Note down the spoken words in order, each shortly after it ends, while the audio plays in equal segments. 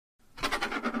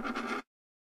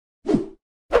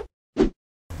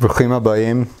Bruchim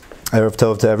Bar-Hayim, Erev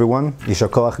Tov to everyone. Yishar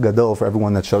Koach Gadol for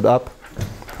everyone that showed up,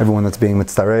 everyone that's being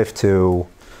mitzaref to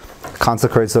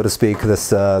consecrate, so to speak,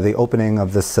 this the opening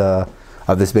of this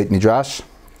Beit Midrash.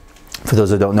 For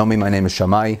those who don't know me, my name is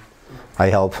Shammai. I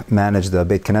help manage the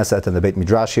Beit Knesset and the Beit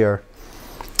Midrash here,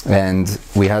 and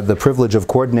we had the privilege of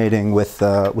coordinating with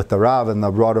the Rav and the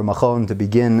broader Machon to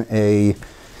begin a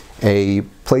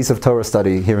place of Torah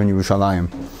study here in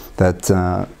Yerushalayim.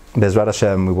 That Bezrat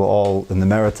Hashem, we will all, in the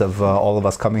merit of all of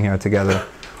us coming here together,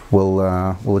 will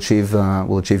achieve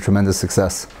tremendous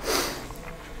success.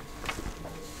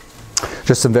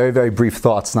 Just some very, very brief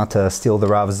thoughts, not to steal the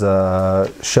Rav's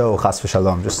show, Chas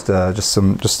v'Shalom.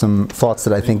 Just some thoughts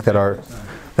that I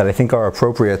think are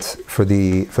appropriate for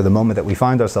the moment that we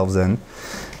find ourselves in.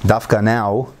 Dafka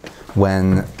now,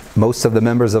 when most of the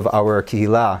members of our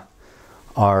Kehillah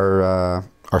are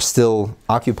still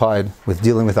occupied with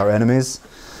dealing with our enemies,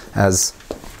 as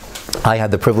I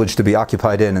had the privilege to be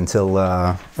occupied in until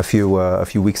a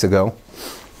few weeks ago.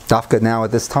 Dafka now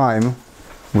at this time,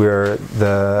 where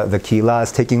the Kehillah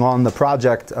is taking on the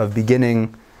project of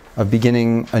beginning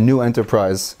a new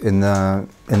enterprise in the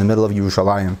middle of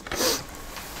Yerushalayim.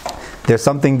 There's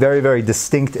something very, very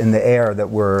distinct in the air that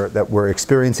we're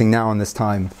experiencing now in this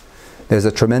time. There's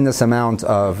a tremendous amount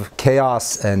of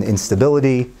chaos and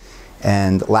instability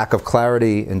and lack of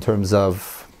clarity in terms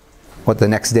of what the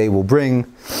next day will bring,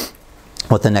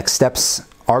 what the next steps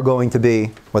are going to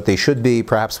be, what they should be.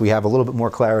 Perhaps we have a little bit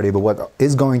more clarity, but what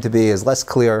is going to be is less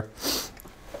clear.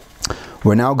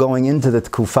 We're now going into the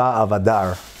Tkufa of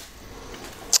Adar.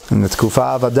 And the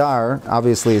Tkufa of Adar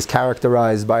obviously is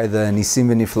characterized by the Nisim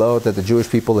v'Niflot that the Jewish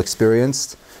people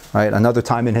experienced. Right? Another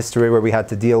time in history where we had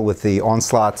to deal with the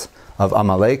onslaught of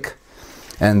Amalek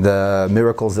and the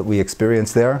miracles that we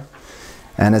experienced there.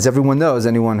 And as everyone knows,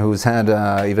 anyone who's had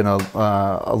even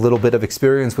a little bit of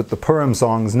experience with the Purim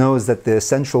songs knows that the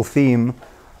central theme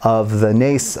of the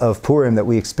Nes of Purim that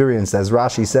we experienced, as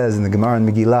Rashi says in the Gemara and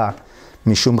Megillah,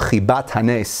 Mishum Chibat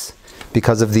Hanes,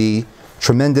 because of the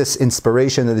tremendous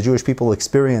inspiration that the Jewish people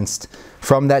experienced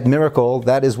from that miracle,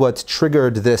 that is what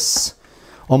triggered this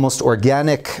almost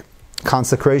organic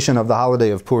consecration of the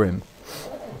holiday of Purim.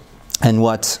 And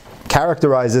what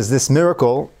characterizes this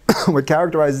miracle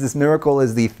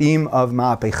is the theme of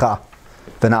Ma'apecha,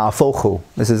 the Na'afochu.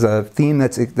 This is a theme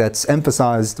that's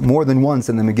emphasized more than once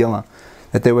in the Megillah,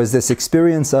 that there was this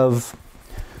experience of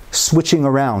switching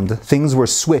around. Things were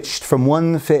switched from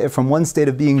one state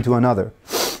of being to another.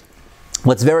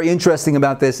 What's very interesting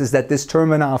about this is that this term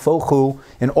Na'afochu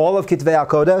in all of Kitvei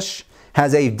HaKodesh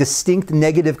has a distinct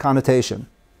negative connotation.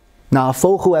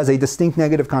 Na'afochu has a distinct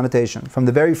negative connotation. From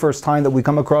the very first time that we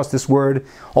come across this word,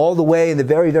 all the way in the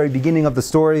very, very beginning of the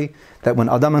story, that when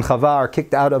Adam and Chava are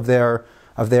kicked out of their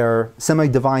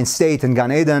semi-divine state in Gan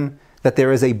Eden, that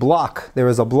there is a block, there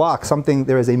is a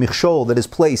michshol that is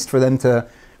placed for them to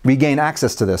regain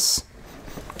access to this.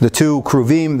 The two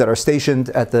kruvim that are stationed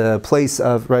at the place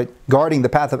of, guarding the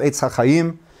path of Eitz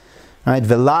HaChaim,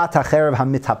 V'la tacherev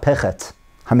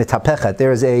hamitapechet.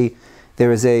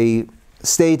 There is a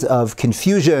state of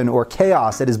confusion or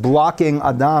chaos that is blocking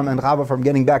Adam and Chava from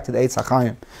getting back to the Eitz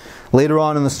HaChaim. Later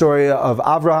on in the story of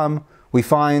Avraham, we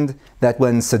find that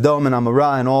when Sodom and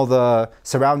Amorah and all the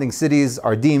surrounding cities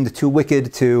are deemed too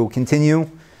wicked to continue,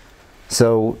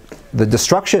 so the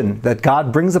destruction that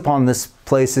God brings upon this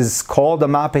place is called a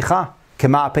Ma'apecha.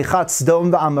 Kema'apechat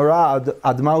Sodom v'Amorah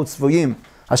adma u'tzvuyim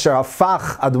asher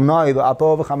afach Adonai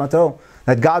v'apo v'chamato.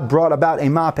 That God brought about a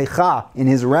Ma'apecha in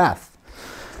His wrath.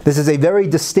 This is a very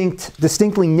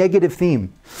distinctly negative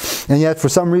theme. And yet, for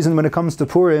some reason, when it comes to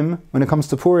Purim,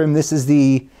 this is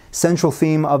the central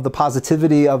theme of the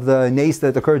positivity of the nes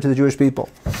that occurred to the Jewish people.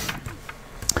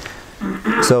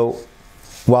 So,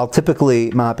 while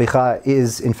typically Ma'apecha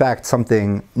is, in fact,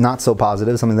 something not so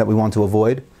positive, something that we want to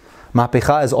avoid,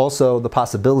 Ma'apecha is also the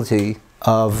possibility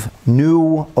of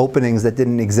new openings that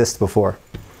didn't exist before.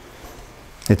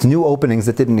 It's new openings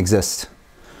that didn't exist.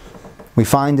 We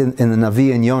find in the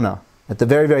Navi in Yonah, at the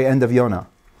very, very end of Yonah,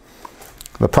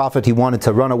 the prophet, he wanted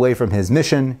to run away from his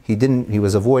mission. He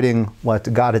was avoiding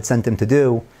what God had sent him to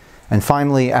do. And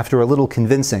finally, after a little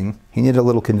convincing, he needed a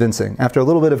little convincing. After a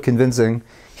little bit of convincing,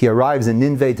 he arrives in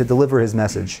Nineveh to deliver his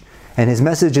message. And his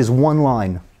message is one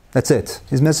line. That's it.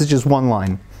 His message is one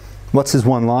line. What's his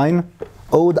one line?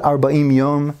 Od 40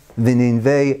 yom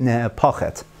v'Nineveh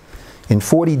ne'epachet. In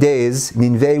 40 days,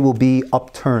 Nineveh will be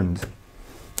upturned.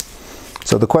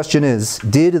 So the question is,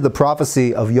 did the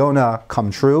prophecy of Yonah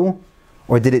come true,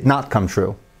 or did it not come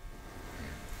true?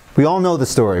 We all know the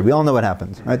story. We all know what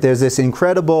happened, right? There's this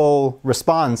incredible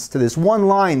response to this one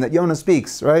line that Yonah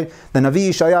speaks, right? The Navi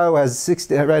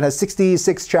Yeshayahu has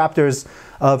 66 chapters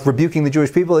of rebuking the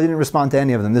Jewish people. He didn't respond to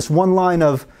any of them. This one line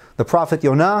of the prophet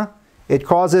Yonah, it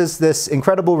causes this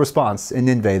incredible response in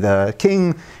Nineveh. The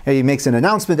king, he makes an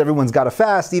announcement, everyone's got to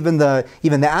fast, even the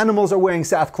animals are wearing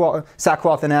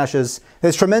sackcloth and ashes.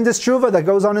 There's tremendous tshuva that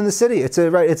goes on in the city. It's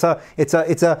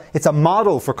a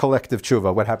model for collective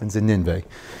tshuva, what happens in Nineveh.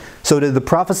 So did the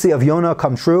prophecy of Yonah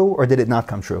come true, or did it not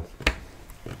come true?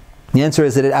 The answer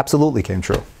is that it absolutely came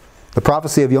true. The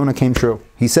prophecy of Yonah came true.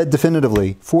 He said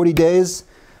definitively, 40 days,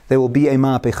 there will be a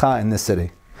ma'apecha in this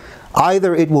city.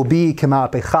 Either it will be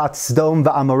k'ma'apechat Sdom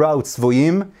va'Amora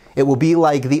u'tzvoyim, it will be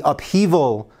like the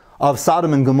upheaval of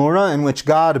Sodom and Gomorrah, in which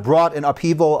God brought an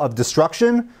upheaval of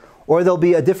destruction, or there'll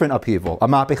be a different upheaval, a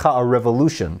ma'apecha, a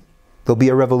revolution. There'll be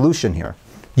a revolution here.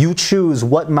 You choose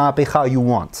what ma'apecha you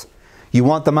want. You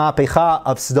want the ma'apecha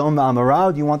of Sdom va'Amora,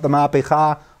 or do you want the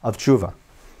ma'apecha of tshuva?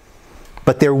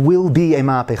 But there will be a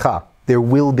ma'apecha. There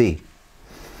will be.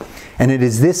 And it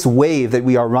is this wave that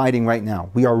we are riding right now.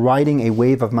 We are riding a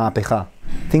wave of ma'apecha.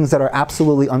 Things that are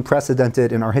absolutely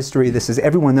unprecedented in our history.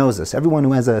 Everyone knows this. Everyone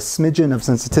who has a smidgen of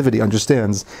sensitivity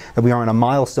understands that we are on a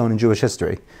milestone in Jewish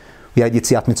history. We had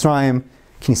Yetziat Mitzrayim,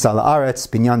 Knisa La'aretz,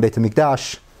 Binyan Beit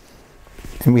HaMikdash,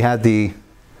 and we had the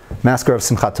Massacre of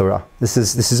Simchat Torah. This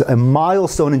is a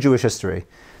milestone in Jewish history,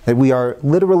 that we are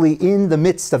literally in the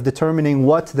midst of determining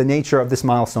what the nature of this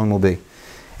milestone will be.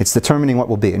 It's determining what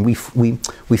will be, and we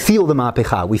feel the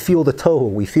ma'apecha, we feel the tohu,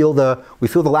 we feel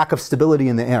the lack of stability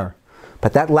in the air.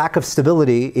 But that lack of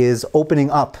stability is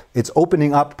opening up. It's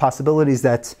opening up possibilities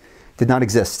that did not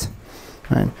exist.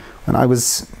 Right? When I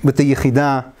was with the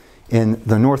Yechidah in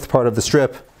the north part of the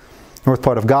Strip, north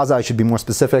part of Gaza, I should be more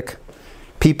specific,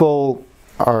 people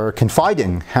are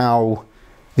confiding how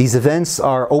these events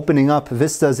are opening up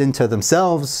vistas into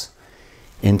themselves,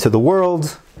 into the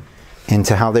world,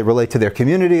 into how they relate to their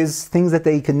communities, things that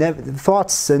they could never,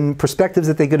 thoughts and perspectives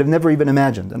that they could have never even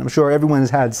imagined. And I'm sure everyone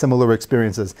has had similar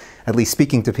experiences, at least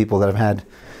speaking to people that have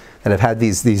had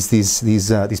these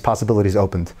possibilities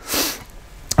opened.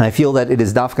 And I feel that it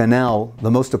is dafka now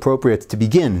the most appropriate to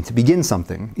begin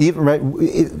something,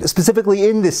 even specifically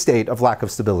in this state of lack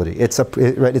of stability. It's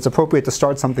appropriate to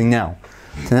start something now.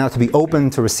 To be open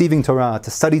to receiving Torah,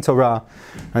 to study Torah,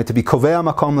 right, to be kovea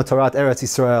makom l'Torat Eretz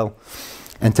Yisrael,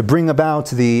 and to bring about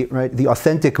the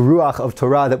authentic ruach of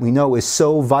Torah that we know is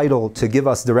so vital to give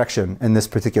us direction in this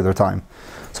particular time.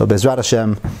 So Bezrat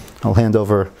Hashem, I'll hand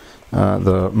over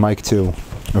the mic to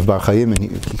Rav Bar-Hayim, and he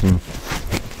can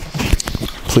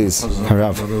please,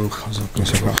 Harav.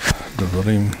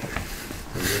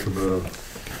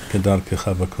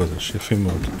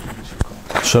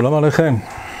 Shalom Aleichem.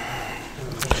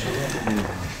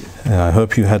 I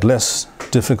hope you had less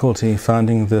difficulty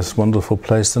finding this wonderful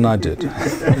place than I did.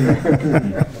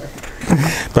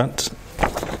 But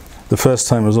the first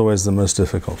time was always the most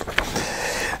difficult.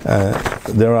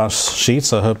 There are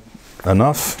sheets, I hope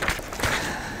enough.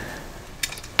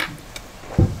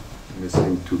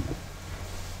 Missing two.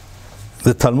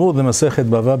 The Talmud, the Masechet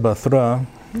Bava Batra,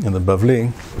 in the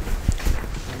Bavli,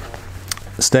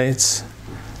 states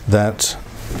that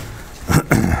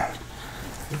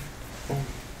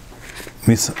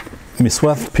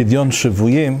Miswath Pidyon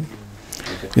Shavuyim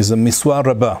is a Miswa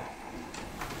Rabbah.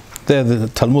 There the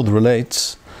Talmud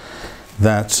relates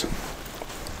that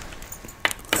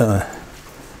a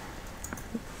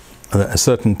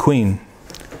certain queen,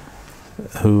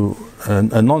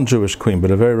 a non-Jewish queen,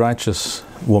 but a very righteous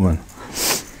woman,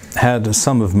 had a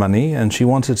sum of money and she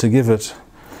wanted to give it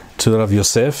to Rav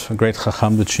Yosef, a great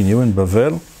Chacham that she knew in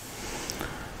Bavel.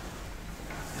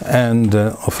 And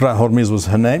Ofra Hormiz was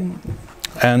her name.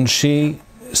 And she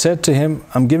said to him,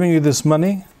 I'm giving you this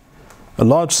money, a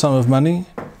large sum of money,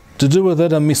 to do with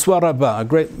it a miswa rabbah, a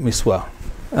great miswa.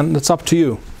 And it's up to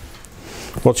you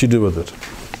what you do with it.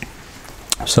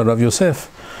 So Rav Yosef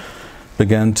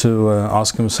began to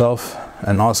ask himself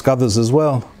and ask others as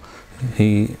well.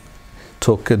 He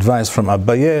took advice from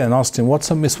Abaye and asked him, what's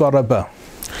a miswa rabbah?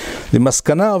 The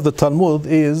maskana of the Talmud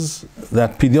is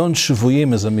that Pidyon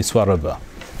Shuvuyim is a miswa rabbah,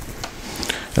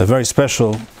 a very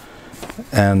special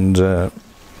and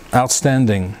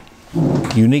outstanding,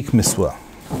 unique miswa.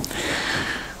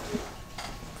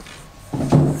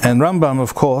 And Rambam,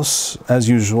 of course, as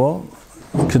usual,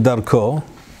 Kedarko,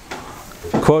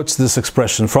 quotes this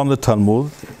expression from the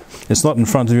Talmud. It's not in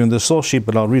front of you in the source sheet,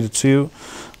 but I'll read it to you.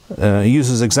 He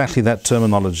uses exactly that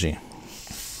terminology.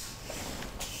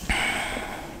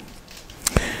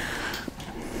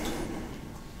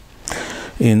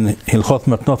 In Hilchot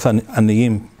Matnot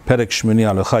Aniyim, Perek Shmini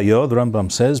Halacha Yod, the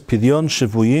Rambam says, Pidyon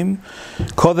Shivuyim,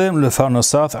 Kodem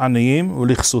Lefarnasath Aniyim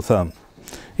Ulichsutham.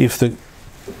 If the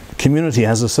community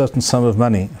has a certain sum of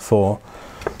money for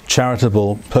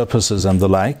charitable purposes and the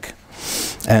like,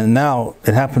 and now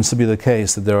it happens to be the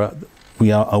case that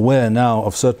we are aware now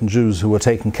of certain Jews who were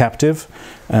taken captive,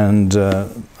 and a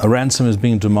ransom is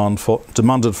being demanded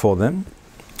for them.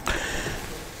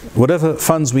 Whatever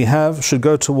funds we have should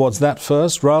go towards that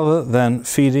first, rather than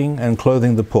feeding and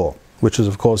clothing the poor, which is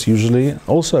of course usually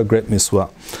also a great miswah.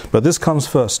 But this comes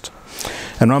first.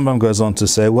 And Rambam goes on to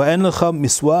say, وَإِنْ لَخَ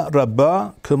مِسْوَى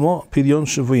رَبَّا كَمُو پِدْيُون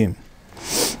شُفُويِم.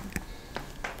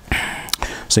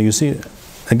 So you see,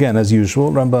 again, as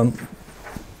usual, Rambam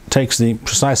takes the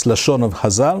precise lashon of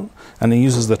Hazal and he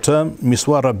uses the term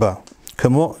miswa rabba,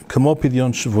 kamo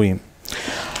pidyon shvuim.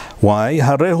 Why?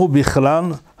 Harehu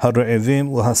bichlal hare'evim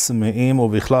u'hasme'im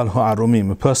u'bichlal ha'arumim.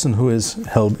 A person who is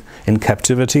held in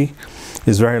captivity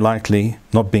is very likely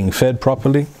not being fed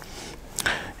properly.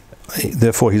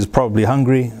 Therefore, he's probably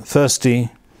hungry,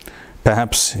 thirsty.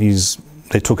 Perhaps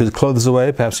they took his clothes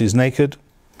away. Perhaps he's naked.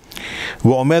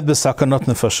 And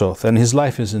his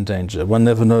life is in danger. One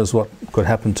never knows what could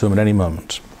happen to him at any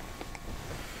moment.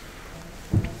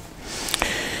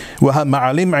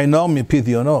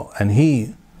 And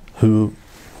he who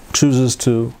chooses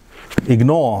to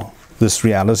ignore this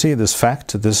reality, this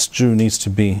fact, that this Jew needs to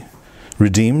be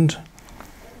redeemed,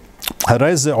 you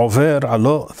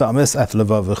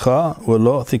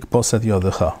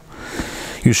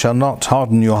shall not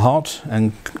harden your heart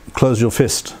and close your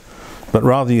fist, but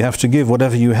rather you have to give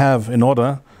whatever you have in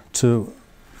order to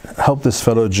help this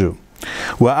fellow Jew.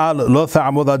 And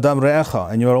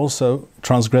you are also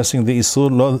transgressing the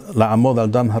isur lo la'amod al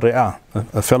dam hare'ah,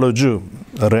 a fellow Jew.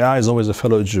 A re'ah is always a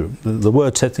fellow Jew. The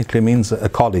word technically means a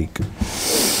colleague.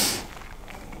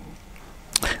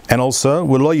 And also,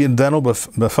 and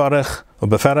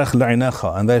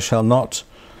they shall not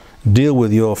deal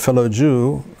with your fellow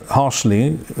Jew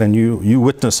harshly, and you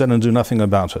witness it and do nothing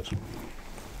about it,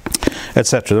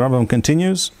 etc. The Rambam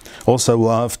continues, also,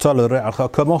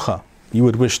 you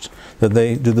would wish that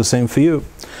they do the same for you.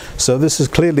 So this is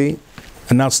clearly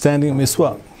an outstanding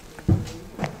miswah.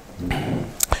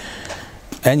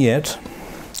 And yet,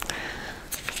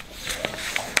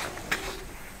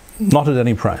 not at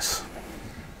any price.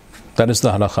 That is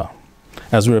the halakha,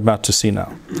 as we're about to see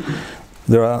now.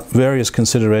 There are various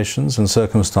considerations and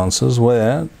circumstances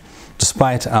where,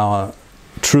 despite our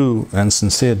true and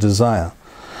sincere desire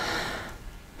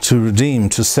to redeem,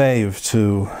 to save,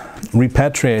 to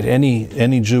repatriate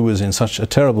any Jew who is in such a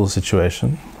terrible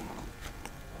situation,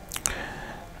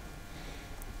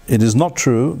 it is not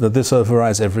true that this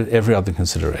overrides every other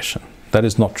consideration. That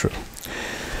is not true.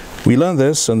 We learn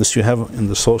this, and this you have in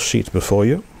the source sheet before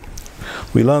you.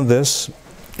 We learn this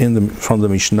from the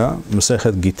Mishnah,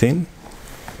 Masechet Gitin,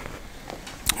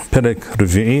 Perek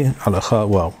Revi'i, Halacha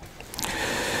Waw.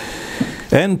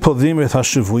 En podim et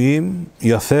hashivuyim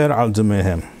yather al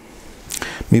demehem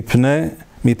mipnei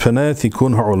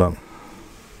tikun ha'olam.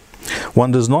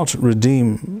 One does not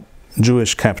redeem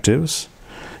Jewish captives,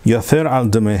 yather al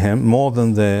demehem, more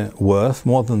than their worth,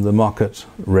 more than the market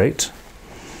rate,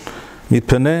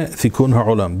 mipnei tikun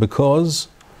ha'olam, because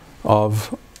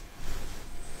of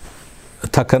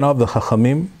takana of the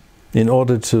Chachamim, in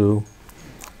order to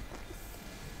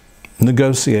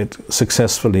negotiate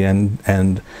successfully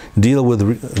and deal with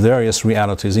various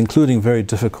realities, including very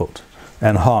difficult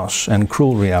and harsh and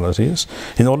cruel realities.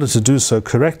 In order to do so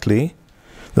correctly,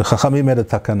 the Chachamim made a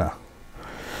takana,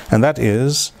 and that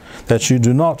is that you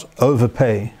do not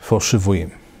overpay for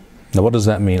shivuyim. Now, what does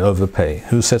that mean, overpay?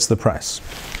 Who sets the price?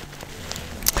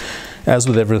 As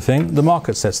with everything, the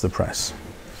market sets the price.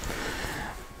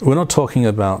 We're not talking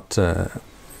about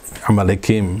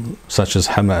Amalekim such as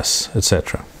Hamas,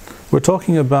 etc. We're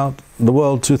talking about the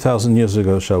world 2,000 years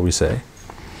ago, shall we say,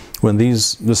 when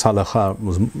this halakha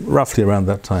was roughly around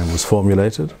that time was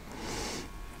formulated.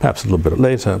 Perhaps a little bit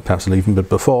later, perhaps even a bit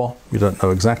before, we don't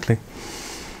know exactly.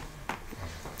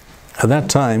 At that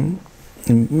time,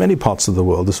 in many parts of the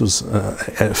world, this was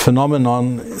a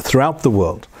phenomenon throughout the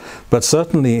world, but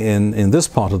certainly in this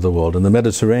part of the world, in the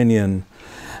Mediterranean,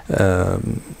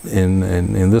 in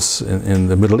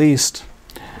the Middle East,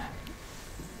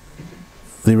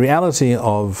 the reality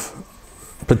of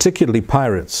particularly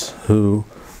pirates who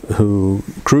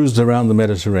cruised around the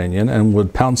Mediterranean and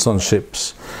would pounce on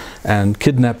ships and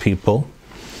kidnap people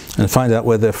and find out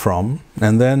where they're from,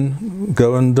 and then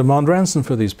go and demand ransom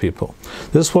for these people.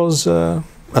 This was a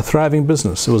thriving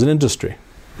business. It was an industry.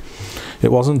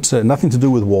 It wasn't nothing to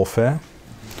do with warfare.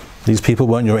 These people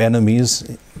weren't your enemies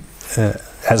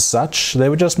as such, they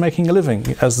were just making a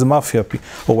living, as the mafia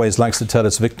always likes to tell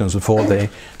its victims before they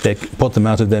put them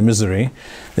out of their misery.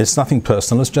 It's nothing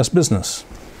personal, it's just business,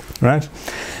 right?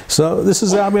 So this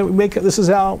is how we make it. This is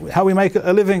how we make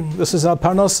a living. This is our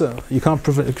parnosa. You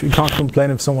can't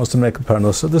complain if someone wants to make a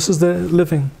parnosa. This is their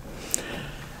living.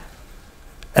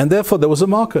 And therefore there was a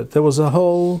market. There was a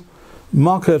whole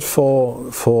market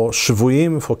for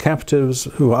shvuyim, for captives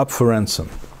who were up for ransom.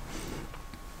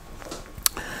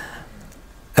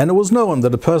 And it was known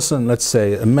that a person, let's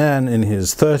say a man in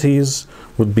his 30s,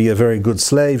 would be a very good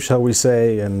slave, shall we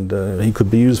say, and he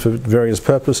could be used for various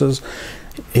purposes.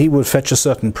 He would fetch a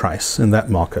certain price in that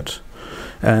market.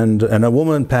 And a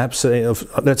woman, perhaps,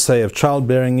 let's say of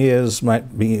childbearing years,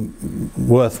 might be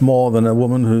worth more than a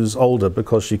woman who's older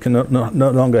because she can no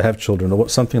longer have children, or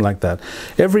something like that.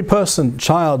 Every person,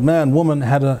 child, man, woman,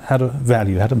 had a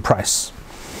value, had a price.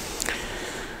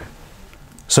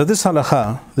 So this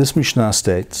halakha, this Mishnah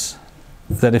states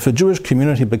that if a Jewish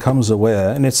community becomes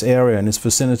aware in its area, in its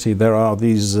vicinity, there are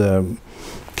these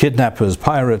kidnappers,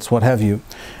 pirates, what have you,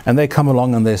 and they come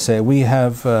along and they say, we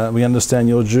understand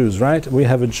you're Jews, right? We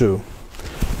have a Jew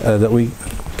that we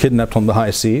kidnapped on the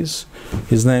high seas.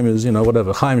 His name is,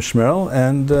 whatever, Chaim Shmerel,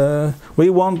 and we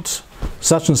want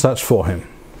such and such for him.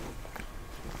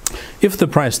 If the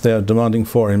price they are demanding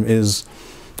for him is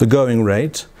the going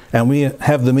rate, and we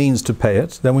have the means to pay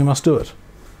it, then we must do it.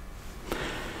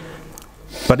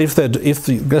 But let's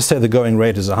say the going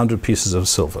rate is 100 pieces of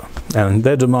silver, and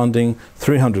they're demanding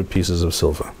 300 pieces of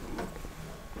silver,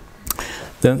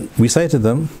 then we say to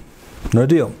them, no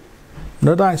deal,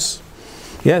 no dice.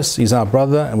 Yes, he's our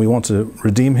brother, and we want to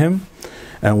redeem him,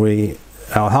 and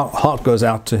our heart goes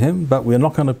out to him, but we're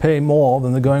not going to pay more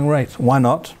than the going rate. Why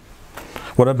not?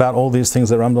 What about all these things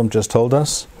that Rambam just told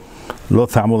us? Lo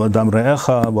ta'amul adam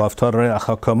re'echa, v'aftar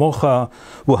re'echa kamocha,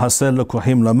 v'hasel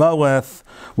l'kohim l'maweth,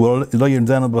 v'lo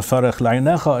yirden b'farech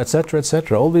la'inecha, etc.,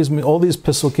 etc. All these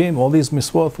pesukim, all these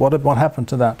miswot, what happened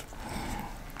to that?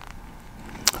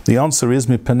 The answer is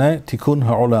mipnei tikun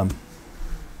ha'olam.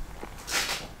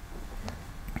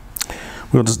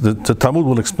 The Talmud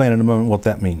will explain in a moment what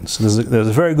that means. There's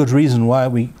a very good reason why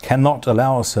we cannot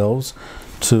allow ourselves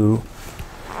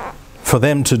for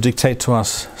them to dictate to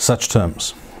us such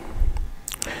terms.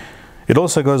 It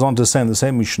also goes on to say in the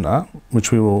same Mishnah,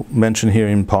 which we will mention here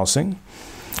in passing,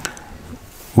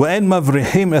 for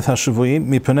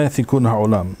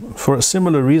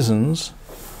similar reasons,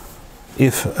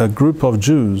 if a group of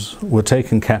Jews were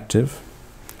taken captive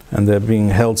and they're being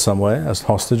held somewhere as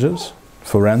hostages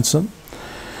for ransom,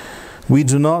 we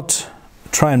do not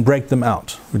try and break them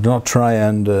out. We do not try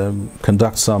and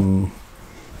conduct some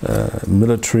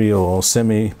military or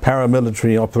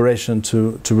semi-paramilitary operation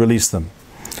to release them.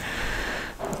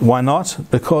 Why not?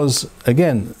 Because,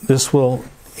 again, this will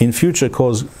in future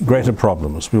cause greater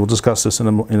problems. We will discuss this in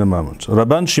a moment.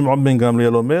 Rabban Shimon ben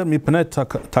Gamliel omer, mipnei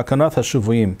takanat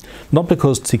hashuvuyim. Not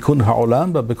because tikkun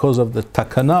ha'olam, but because of the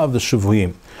takana of the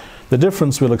shuvuyim. The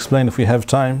difference we'll explain if we have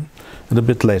time a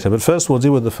bit later. But first we'll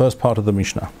deal with the first part of the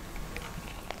Mishnah.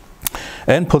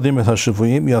 En podim et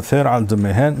hashuvuyim yafer al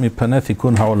demehen mipnei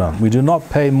tikkun ha'olam. We do not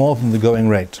pay more than the going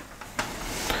rate.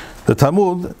 The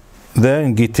Talmud there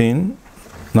in Gittin,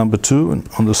 number 2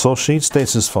 on the source sheet,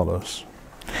 states as follows.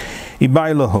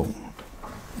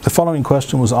 The following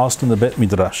question was asked in the Bet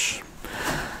Midrash.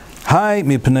 Hai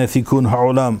mipnei tikun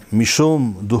ha'olam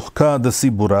mishum duhka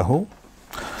desiburahu.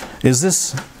 Is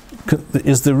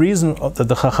the reason that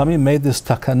the Chachamim made this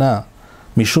takana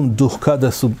mishum duhka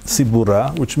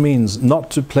desibura, which means not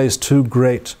to place too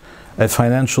great a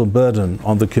financial burden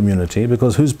on the community,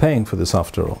 because who's paying for this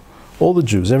after all? All the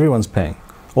Jews, everyone's paying.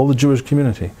 All the Jewish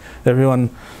community. Everyone,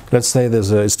 let's say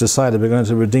it's decided we're going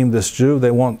to redeem this Jew,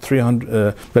 they want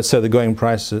 300, let's say the going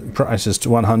price is to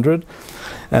 100,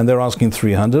 and they're asking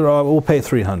 300, or we'll pay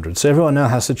 300. So everyone now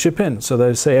has to chip in. So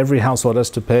they say every household has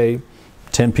to pay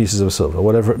 10 pieces of silver,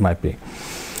 whatever it might be.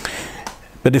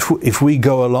 But if we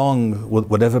go along with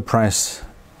whatever price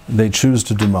they choose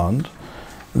to demand,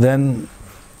 then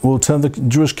will turn the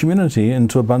Jewish community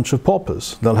into a bunch of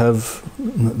paupers. They'll have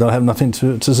nothing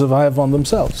to survive on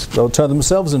themselves. They'll turn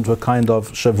themselves into a kind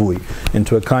of shavui,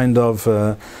 into a kind of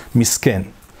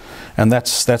misken, and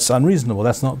that's unreasonable.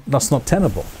 That's not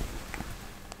tenable.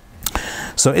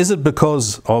 So is it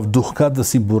because of duhka de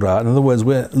sibura? In other words,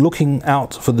 we're looking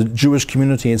out for the Jewish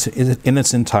community in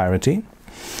its entirety.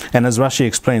 And as Rashi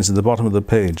explains at the bottom of the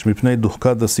page, mipnei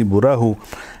duhka de siburahu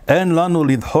en lanu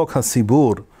lidhok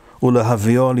hasibur Because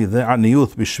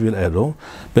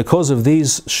of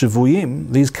these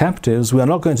shivuyim, these captives, we are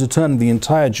not going to turn the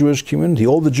entire Jewish community,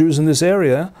 all the Jews in this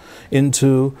area,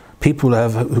 into people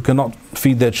who cannot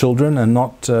feed their children and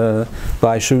not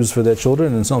buy shoes for their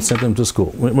children and not send them to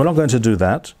school. We're not going to do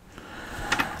that.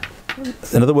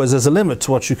 In other words, there's a limit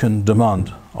to what you can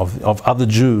demand of other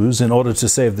Jews in order to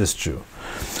save this Jew.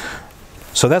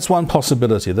 So that's one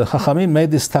possibility. The Chachamim made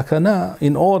this takana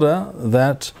in order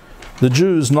that the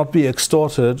Jews not be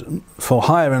extorted for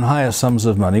higher and higher sums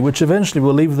of money, which eventually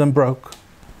will leave them broke.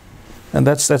 And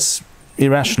that's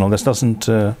irrational. That doesn't.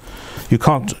 You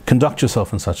can't conduct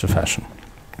yourself in such a fashion.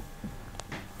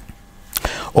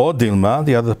 Or Dilma,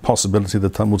 the other possibility the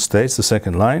Talmud states, the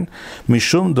second line,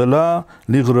 Mishum de la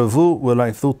nigrevu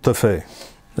v'laithut tefeh.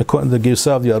 The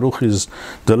Girsah of the Aruch is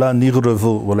de la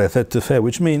nigrevu v'laithet tefeh,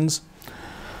 which means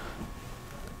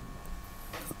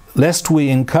lest we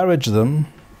encourage them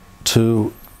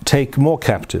to take more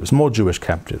captives, more Jewish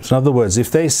captives. In other words,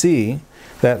 if they see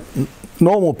that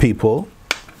normal people,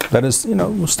 that is,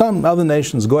 some other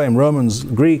nations, Goyim, Romans,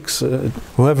 Greeks,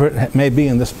 whoever it may be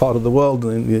in this part of the world,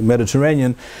 in the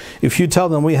Mediterranean, if you tell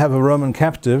them we have a Roman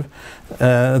captive,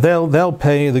 they'll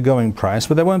pay the going price,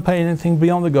 but they won't pay anything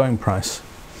beyond the going price.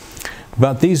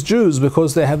 But these Jews,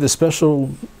 because they have this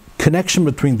special connection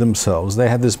between themselves, they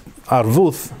have this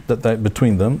arvuth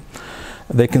between them,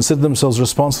 they consider themselves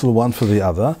responsible one for the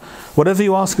other. Whatever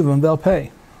you ask of them, they'll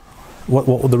pay. What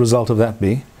will the result of that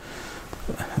be?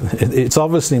 It's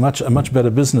obviously a much better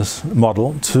business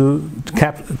model to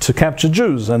capture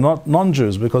Jews and not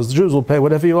non-Jews, because the Jews will pay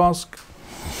whatever you ask.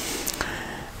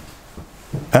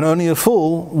 And only a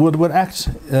fool would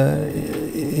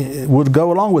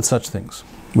go along with such things,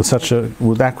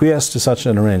 would acquiesce to such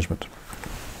an arrangement.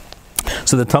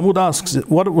 So the Talmud asks,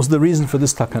 what was the reason for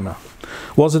this takana?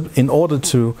 Was it in order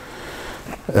to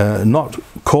not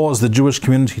cause the Jewish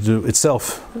community to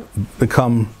itself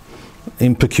become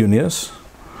impecunious,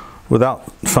 without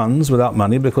funds, without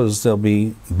money, because they'll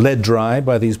be bled dry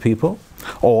by these people?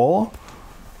 Or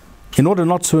in order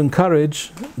not to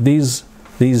encourage these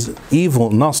evil,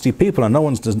 nasty people, and no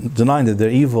one's denying that they're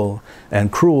evil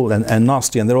and cruel and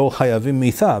nasty, and they're all hayavim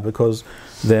mitha, because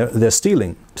they're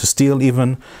stealing. To steal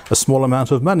even a small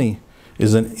amount of money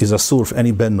is asur for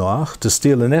any ben noach. To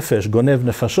steal a nefesh, gonev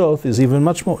nefashot,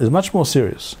 is much more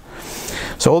serious.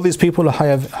 So all these people are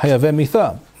hayavim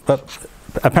mitha, but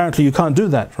apparently you can't do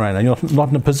that right now. You're not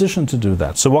in a position to do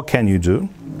that. So what can you do?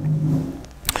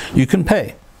 You can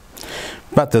pay.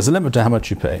 But there's a limit to how much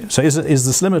you pay. So is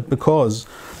this limit because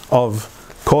of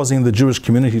causing the Jewish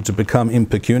community to become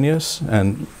impecunious,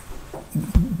 and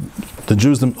the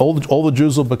Jews, all the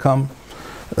Jews will become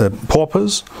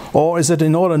paupers? Or is it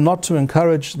in order not to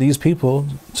encourage these people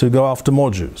to go after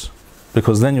more Jews?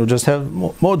 Because then you'll just have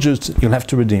more Jews you'll have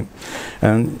to redeem.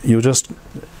 And you'll just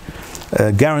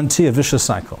guarantee a vicious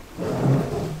cycle.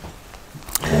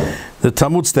 The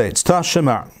Talmud states, Ta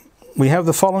Shema. We have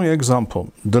the following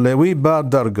example. Delewi Bar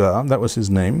Darga, that was his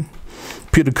name.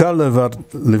 Pirka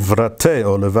Livrate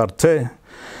or Levarte.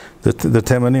 The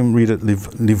Temanim read it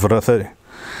Livrate.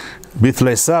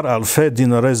 Bithlesar Alfe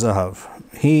Dinare Zahav.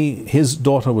 His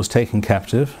daughter was taken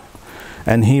captive,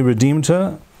 and he redeemed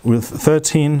her with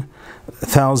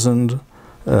 13,000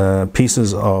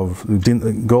 pieces of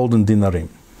golden dinarim.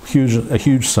 A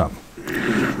huge sum.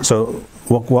 So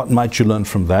what might you learn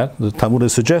from that? The Talmud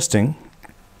is suggesting,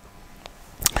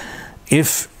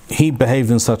 if he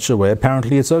behaved in such a way,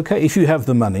 apparently it's okay. If you have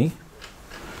the money,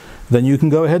 then you can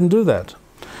go ahead and do that.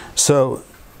 So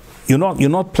you're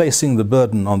not placing the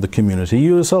burden on the community.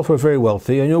 You yourself are very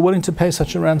wealthy, and you're willing to pay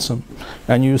such a ransom.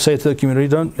 And you say to the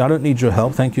community, I don't need your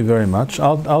help, thank you very much.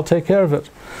 I'll take care of it.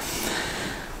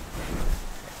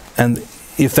 And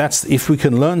if we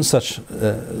can learn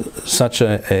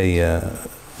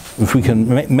if we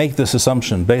can make this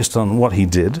assumption based on what he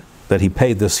did, that he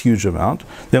paid this huge amount,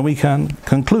 then we can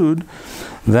conclude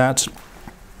that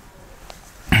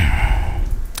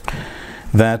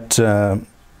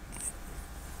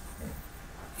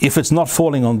if it's not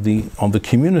falling on the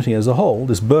community as a whole,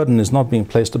 this burden is not being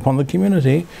placed upon the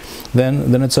community,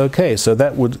 then it's okay. So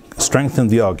that would strengthen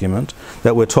the argument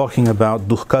that we're talking about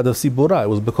duchka de sibura. It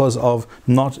was because of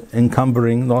not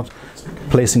encumbering, not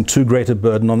placing too great a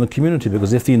burden on the community,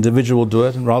 because if the individual do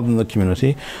it rather than the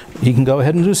community, he can go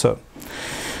ahead and do so.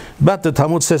 But the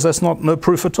Talmud says that's no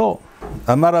proof at all.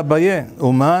 Amar Abaye,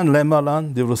 uman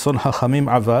lemalan divrusol hachamim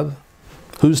avad.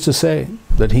 Who's to say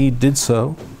that he did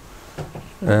so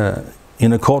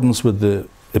in accordance with the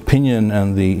opinion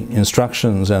and the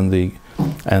instructions and the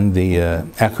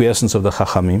acquiescence of the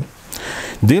Chachamim?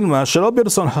 Dilma shelo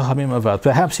birson chachamim avad.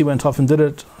 Perhaps he went off and did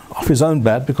it off his own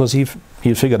bat because he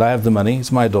figured, I have the money,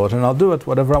 it's my daughter, and I'll do it.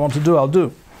 Whatever I want to do, I'll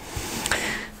do.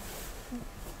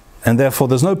 And therefore,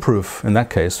 there's no proof in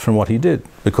that case from what he did,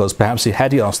 because perhaps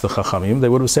had he asked the chachamim, they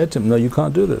would have said to him, no, you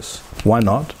can't do this. Why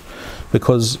not?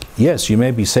 Because yes, you may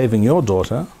be saving your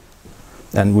daughter,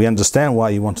 and we understand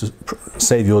why you want to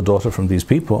save your daughter from these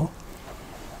people,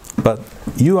 but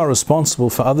you are responsible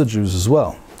for other Jews as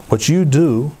well. What you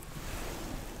do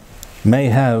may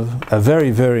have a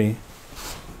very, very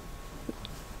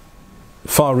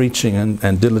far-reaching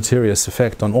and deleterious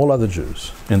effect on all other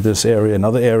Jews in this area and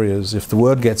other areas. If the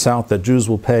word gets out that Jews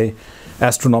will pay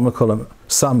astronomical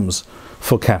sums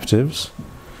for captives,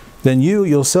 then you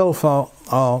yourself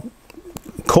are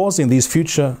causing these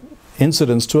future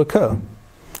incidents to occur.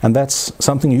 And that's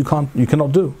something you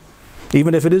cannot do,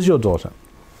 even if it is your daughter.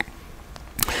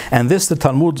 And this the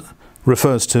Talmud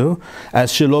refers to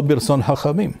as shelo birson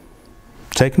hachamim.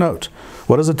 Take note.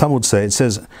 What does the Talmud say? It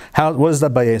says, what does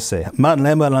Rabbi say? Who's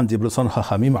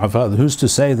to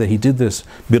say that he did this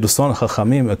birson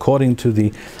hachamim according to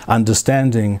the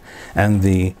understanding and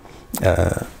the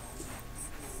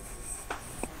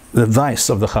advice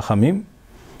of the chachamim?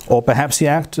 Or perhaps he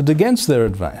acted against their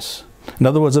advice. In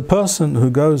other words, a person who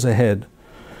goes ahead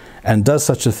and does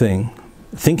such a thing,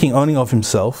 thinking only of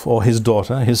himself or his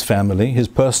daughter, his family, his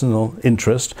personal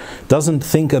interest, doesn't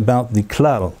think about the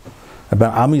klal,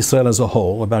 about Am Yisrael as a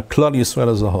whole, about Klal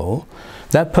Yisrael as a whole,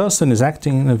 that person is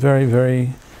acting in a very,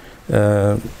 very,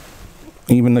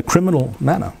 even a criminal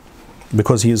manner,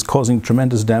 because he is causing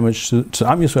tremendous damage to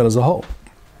Am Yisrael as a whole.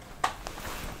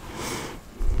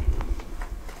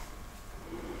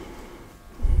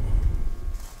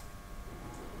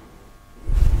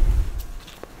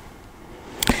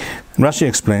 Rashi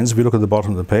explains, if we look at the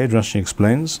bottom of the page, Rashi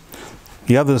explains,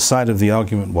 the other side of the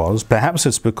argument was, perhaps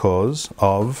it's because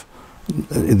of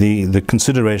the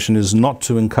consideration is not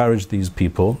to encourage these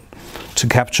people to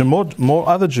capture more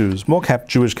other Jews, more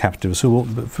Jewish captives,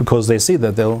 because they see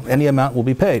that any amount will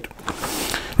be paid.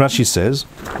 Rashi says,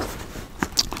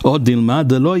 because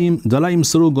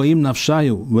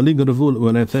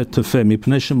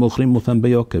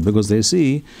they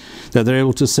see that they're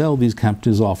able to sell these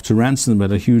captives off to ransom them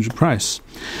at a huge price.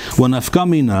 And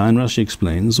Rashi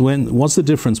explains, what's the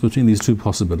difference between these two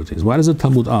possibilities? Why does the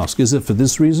Talmud ask? Is it for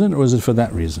this reason or is it for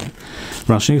that reason?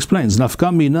 Rashi explains,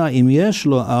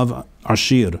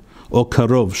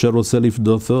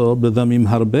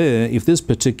 if this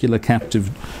particular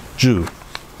captive Jew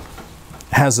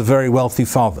has a very wealthy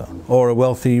father or a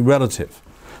wealthy relative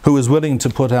who is willing to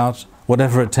put out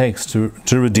whatever it takes to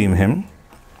redeem him,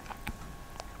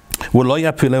 and will not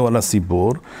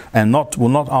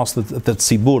ask that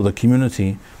Tzibur, the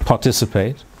community,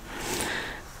 participate,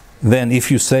 then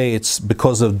if you say it's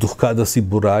because of Duchka da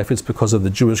Sibura, if it's because of the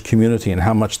Jewish community and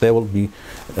how much they will be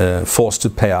forced to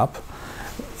pay up,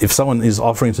 if someone is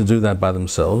offering to do that by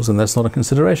themselves, then that's not a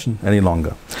consideration any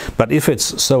longer. But if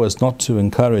it's so as not to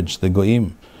encourage the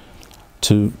Goyim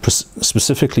to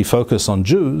specifically focus on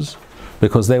Jews,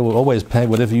 because they will always pay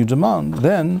whatever you demand,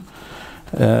 then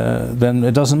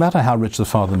it doesn't matter how rich the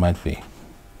father might be.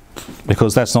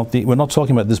 Because we're not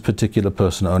talking about this particular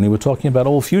person only, we're talking about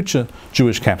all future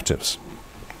Jewish captives.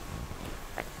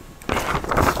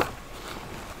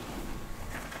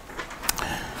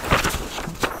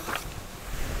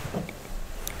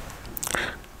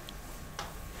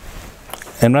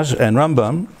 And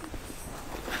Rambam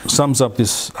sums up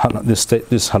this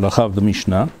halakha of the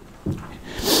Mishnah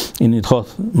in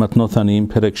Ilchot Matnot Aniyim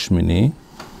Perek Shmini,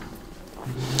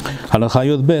 halakha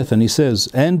Yod Bet, and he says,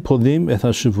 "En podim et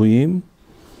hashivuyim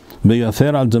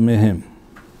beyafer al damehem."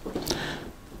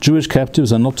 Jewish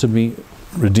captives are not to be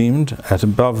redeemed at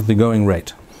above the going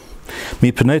rate.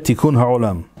 Mipnei tikun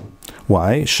ha'olam.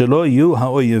 Why? Shelo yu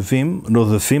ha'oyevim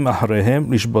rodefim acharehem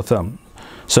lishbotam.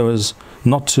 So as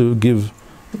not to give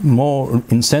more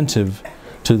incentive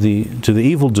to the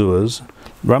evildoers.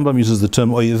 Rambam uses the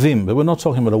term oyevim, but we're not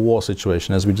talking about a war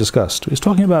situation as we discussed. He's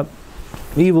talking about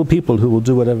evil people who will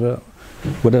do whatever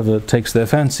takes their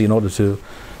fancy in order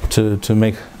to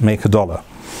make a dollar.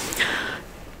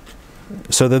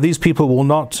 So that these people will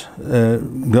not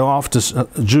go after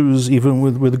Jews even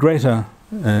with greater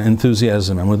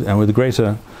enthusiasm and with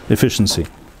greater efficiency.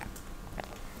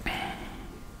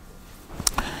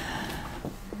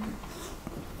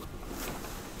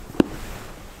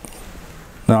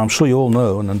 Now, I'm sure you all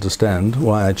know and understand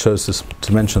why I chose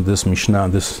to mention this Mishnah,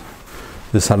 this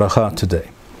halakha today.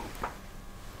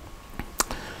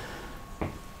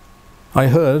 I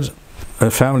heard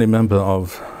a family member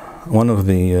of one of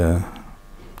the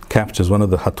captives, one of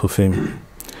the Hatufim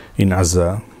in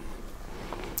Azza,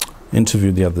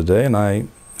 interviewed the other day, and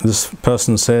this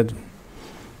person said,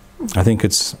 I think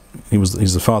he's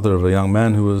the father of a young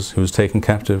man who was taken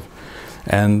captive,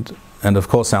 and of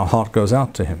course our heart goes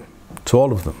out to him, to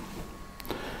all of them.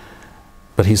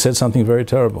 But he said something very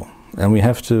terrible, and we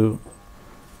have to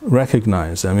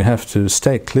recognize and we have to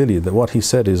state clearly that what he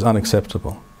said is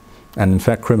unacceptable and in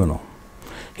fact criminal.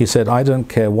 He said, I don't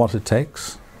care what it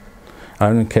takes, I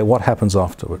don't care what happens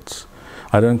afterwards,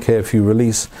 I don't care if you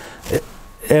release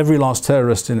every last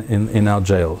terrorist in our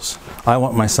jails, I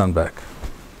want my son back.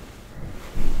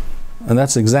 And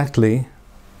that's exactly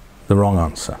the wrong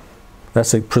answer.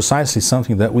 That's precisely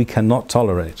something that we cannot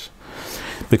tolerate,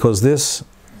 because this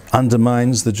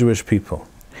undermines the Jewish people.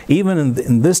 Even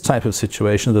in this type of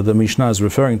situation that the Mishnah is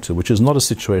referring to, which is not a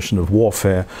situation of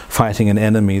warfare, fighting an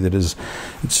enemy that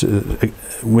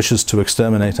wishes to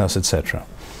exterminate us, etc.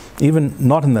 Even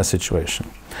not in that situation.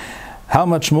 How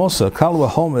much more so, Kal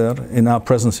Vachomer, in our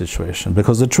present situation?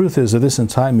 Because the truth is that this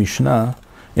entire Mishnah,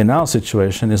 in our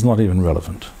situation, is not even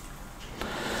relevant.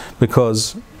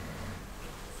 Because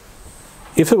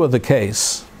if it were the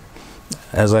case,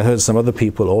 as I heard some other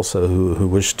people also who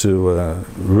wish to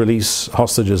release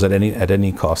hostages at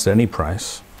any cost, at any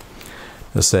price,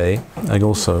 say, I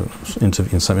also in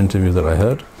some interview that I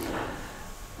heard,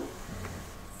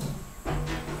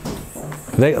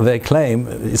 they claim,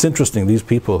 it's interesting, these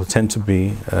people tend to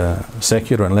be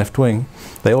secular and left-wing,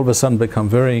 they all of a sudden become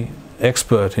very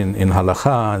expert in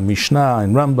halakha, and Mishnah,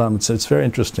 and Rambam. It's very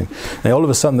interesting. And all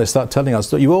of a sudden they start telling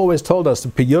us, you always told us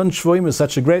that Pidyon Shvuim is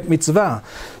such a great mitzvah,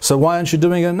 so why aren't you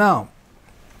doing it now?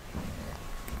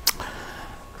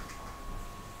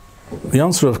 The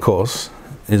answer, of course,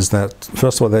 is that,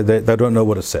 first of all, they don't know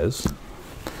what it says,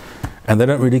 and they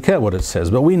don't really care what it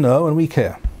says, but we know and we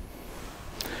care.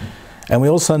 And we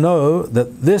also know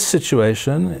that this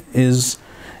situation is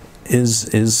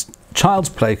child's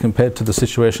play compared to the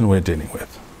situation we're dealing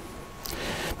with.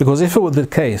 Because if it were the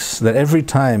case that every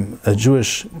time a Jew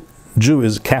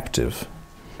is captive,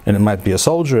 and it might be a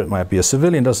soldier, it might be a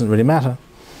civilian, doesn't really matter,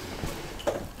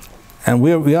 and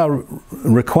we are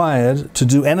required to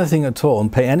do anything at all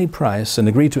and pay any price and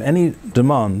agree to any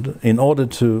demand in order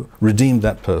to redeem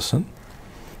that person,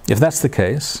 if that's the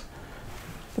case,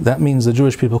 that means the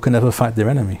Jewish people can never fight their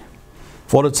enemy.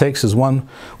 All it takes is one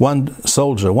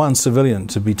soldier, one civilian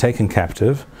to be taken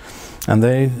captive, and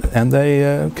they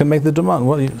can make the demand.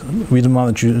 Well, we demand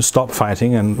that you stop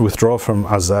fighting and withdraw from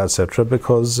Gaza, etc.,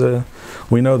 because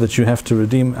we know that you have to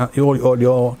redeem all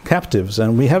your captives,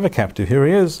 and we have a captive. Here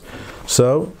he is.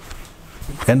 So,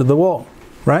 end of the war,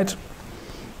 right?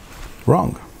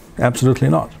 Wrong. Absolutely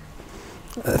not.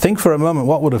 Think for a moment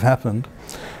what would have happened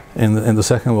in the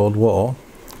Second World War,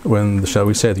 when, shall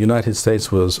we say, the United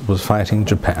States was fighting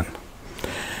Japan.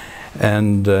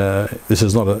 And this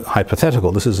is not a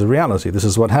hypothetical, this is a reality, this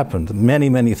is what happened. Many,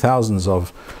 many thousands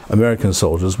of American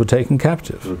soldiers were taken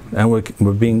captive and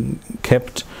were being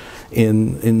kept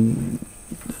in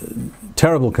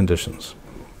terrible conditions.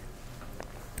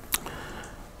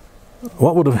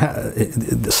 What would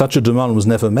have such a demand was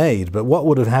never made, but what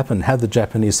would have happened had the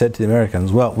Japanese said to the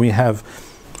Americans, well, we have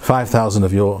 5,000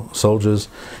 of your soldiers,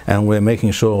 and we're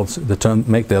making sure to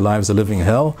make their lives a living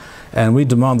hell, and we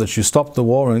demand that you stop the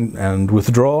war and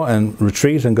withdraw and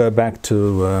retreat and go back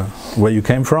to where you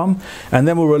came from, and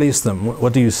then we'll release them.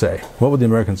 What do you say? What would the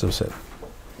Americans have said?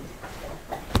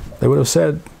 They would have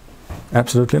said,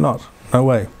 absolutely not, no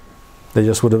way. They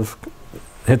just would have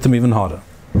hit them even harder.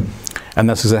 And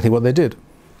that's exactly what they did.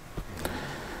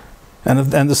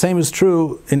 And the same is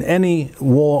true in any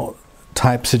war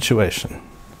type situation.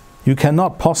 You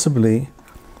cannot possibly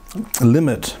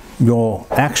limit your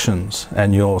actions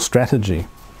and your strategy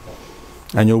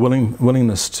and your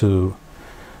willingness to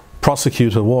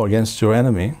prosecute a war against your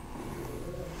enemy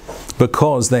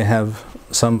because they have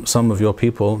some of your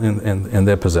people in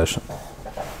their possession.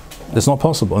 It's not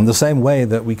possible. In the same way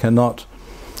that we cannot,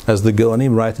 as the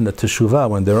Geonim write in the Teshuvah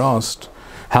when they're asked,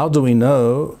 how do we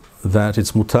know that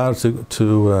it's mutar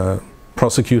to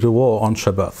prosecute a war on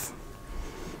Shabbat?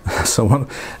 So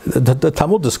the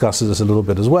Talmud discusses this a little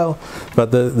bit as well, but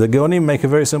the Geonim make a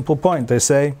very simple point. They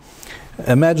say,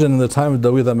 imagine in the time of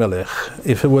David HaMelech,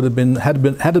 if it would have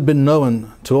had it been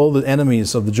known to all the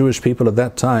enemies of the Jewish people at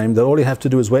that time that all you have to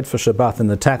do is wait for Shabbat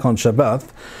and attack on Shabbat,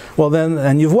 well then,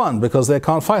 and you've won, because they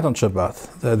can't fight on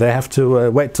Shabbat. They have to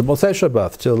wait till Motzei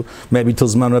Shabbat, maybe till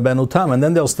Zman Rabbeinu Tam, and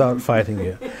then they'll start fighting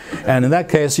you. And in that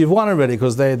case, you've won already,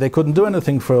 because they couldn't do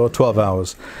anything for 12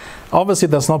 hours. Obviously,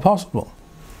 that's not possible.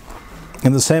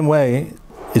 In the same way,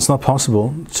 it's not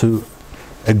possible to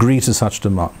agree to such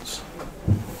demands.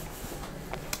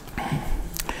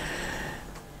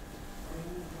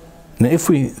 Now, if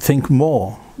we think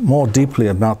more deeply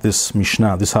about this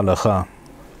Mishnah, this halacha,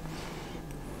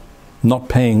 not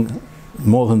paying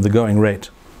more than the going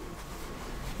rate,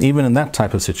 even in that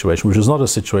type of situation, which was not a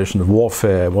situation of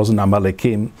warfare, it wasn't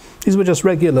Amalekim, these were just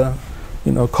regular,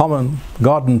 common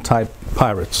garden-type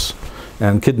pirates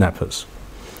and kidnappers.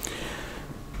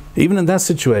 Even in that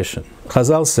situation,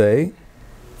 Chazal say,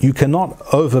 you cannot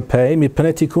overpay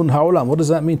mipnei tikkun ha'olam. What does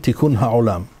that mean, tikkun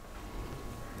ha'olam?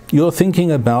 You're thinking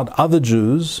about other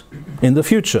Jews in the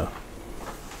future.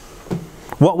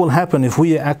 What will happen if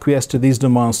we acquiesce to these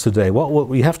demands today?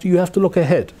 You have to look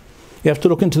ahead. You have to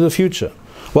look into the future.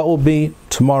 What will be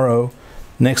tomorrow,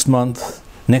 next month,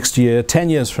 next year, 10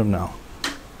 years from now?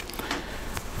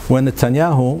 When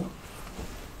Netanyahu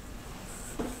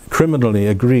criminally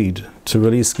agreed to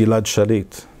release Gilad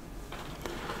Shalit,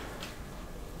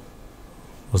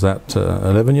 was that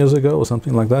 11 years ago or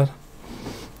something like that?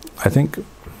 I think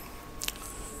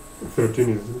 13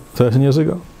 years ago. 13 years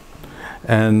ago.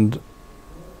 And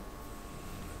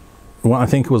I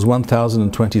think it was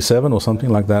 1,027 or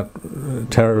something like that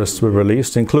terrorists were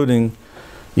released, including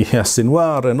Yahya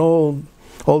Sinwar and all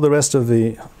the rest of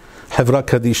the Hevra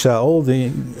Kadisha, all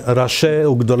the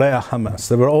Rashe Ugdolei Hamas.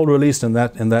 They were all released in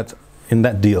that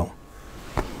deal.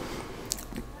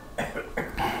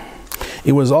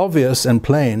 It was obvious and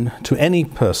plain to any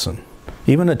person,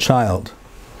 even a child,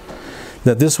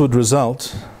 that this would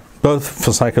result both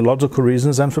for psychological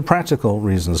reasons and for practical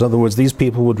reasons. In other words, these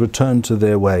people would return to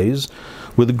their ways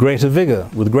with greater vigor,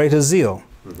 with greater zeal.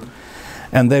 Mm-hmm.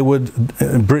 And they would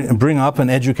bring up and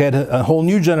educate a whole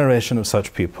new generation of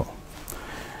such people.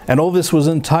 And all this was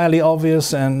entirely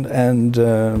obvious and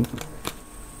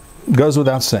goes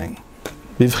without saying.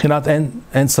 Bivchinat en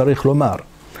tzarich lomar.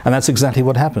 And that's exactly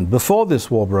what happened. Before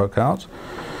this war broke out,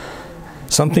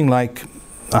 something like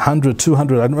 100,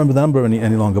 200, I don't remember the number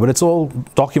any longer, but it's all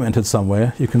documented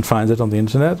somewhere. You can find it on the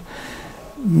internet.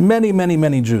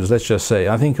 Many Jews, let's just say,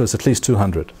 I think it was at least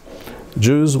 200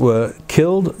 Jews were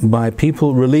killed by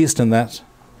people released in that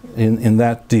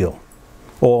deal,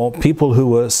 or people who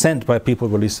were sent by people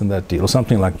released in that deal, or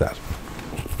something like that.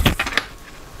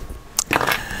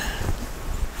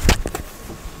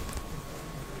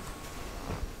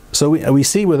 So we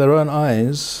see with our own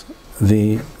eyes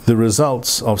the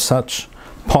results of such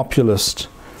populist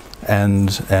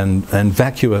and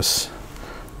vacuous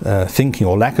thinking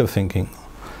or lack of thinking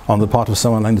on the part of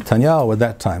someone like Netanyahu at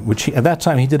that time, which at that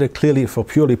time he did it clearly for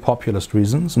purely populist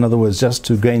reasons. In other words, just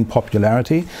to gain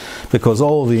popularity, because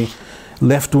all the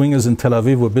left-wingers in Tel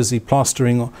Aviv were busy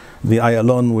plastering the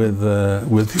Ayalon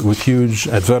with huge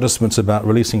advertisements about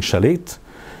releasing Shalit,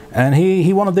 and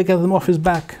he wanted to get them off his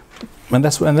back, and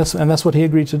that's what he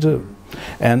agreed to do.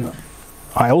 And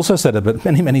I also said it, but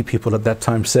many people at that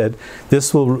time said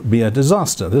this will be a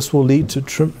disaster. This will lead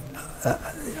to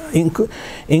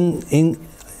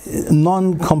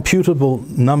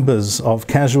non-computable numbers of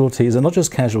casualties, and not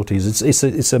just casualties.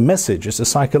 It's a message. It's a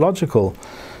psychological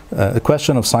a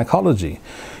question of psychology.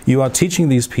 You are teaching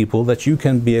these people that you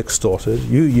can be extorted.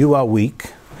 You are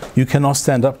weak. You cannot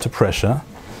stand up to pressure,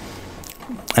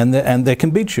 and they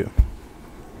can beat you.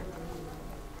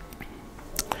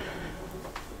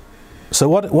 So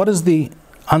what is the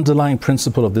underlying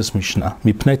principle of this Mishnah?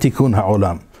 Mipnei tikkun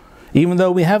ha'olam. Even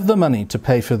though we have the money to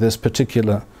pay for this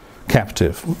particular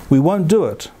captive, we won't do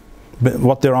it. But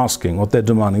what they're asking, what they're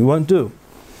demanding, we won't do.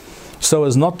 So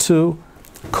as not to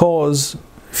cause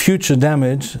future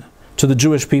damage to the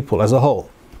Jewish people as a whole.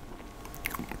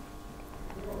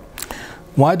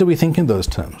 Why do we think in those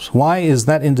terms? Why is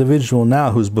that individual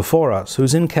now who's before us,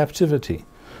 who's in captivity,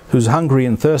 who's hungry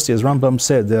and thirsty, as Rambam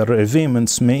said, they're revim and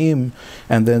smeim,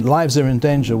 and their lives are in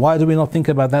danger? Why do we not think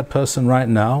about that person right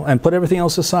now and put everything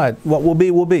else aside? What will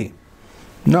be, will be.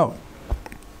 No.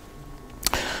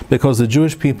 Because the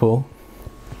Jewish people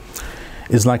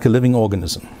is like a living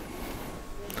organism.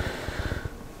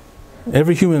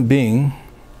 Every human being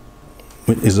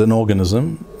is an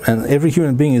organism, and every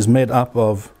human being is made up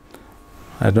of,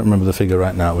 I don't remember the figure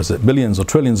right now, is it billions or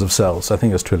trillions of cells? I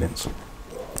think it's trillions.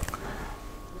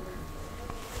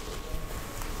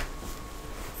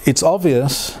 It's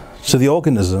obvious to the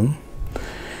organism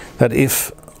that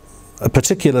if a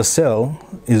particular cell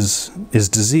is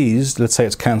diseased, let's say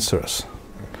it's cancerous,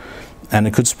 and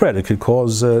it could spread, it could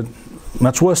cause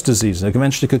much worse disease, it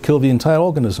eventually could kill the entire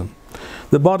organism.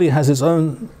 The body has its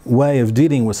own way of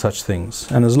dealing with such things,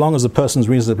 and as long as the person's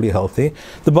reasonably healthy,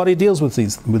 the body deals with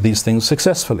these things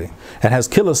successfully. It has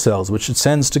killer cells which it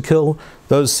sends to kill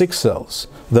those sick cells,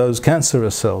 those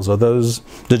cancerous cells, or those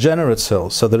degenerate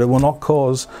cells, so that it will not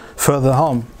cause further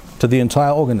harm to the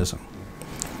entire organism.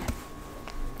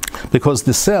 Because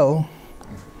the cell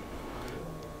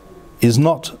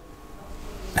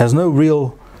has no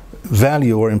real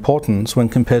value or importance when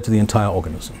compared to the entire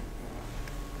organism.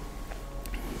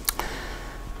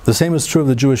 The same is true of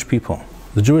the Jewish people.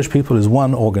 The Jewish people is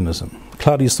one organism.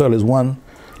 Klal Yisrael is one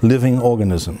living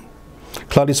organism.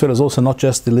 Klal Yisrael is also not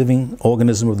just the living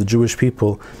organism of the Jewish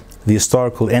people, the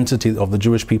historical entity of the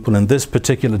Jewish people in this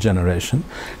particular generation.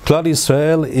 Klal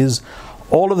Yisrael is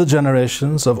all of the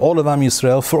generations of all of Am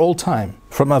Yisrael for all time,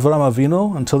 from Avraham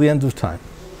Avinu until the end of time.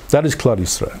 That is Klal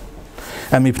Yisrael.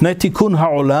 And Mipnei Tikkun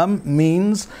Ha'olam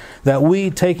means that we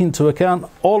take into account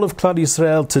all of Klal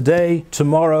Yisrael today,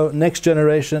 tomorrow, next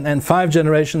generation, and 5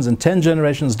 generations and 10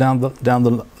 generations down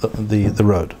the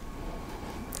road.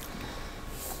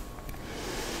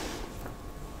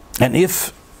 And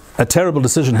if a terrible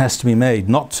decision has to be made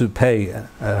not to pay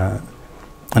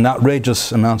an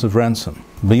outrageous amount of ransom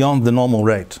beyond the normal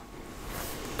rate,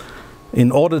 in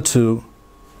order to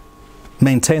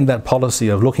maintain that policy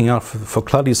of looking out for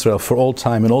Klal Yisrael for all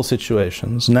time in all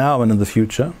situations, now and in the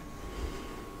future,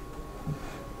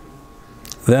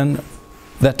 then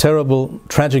that terrible,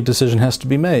 tragic decision has to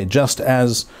be made. Just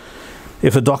as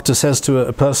if a doctor says to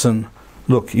a person,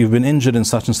 look, you've been injured in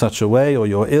such and such a way, or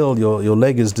you're ill, your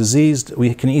leg is diseased,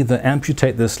 we can either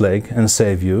amputate this leg and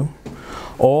save you,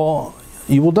 or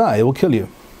you will die, it will kill you.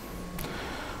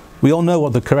 We all know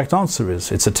what the correct answer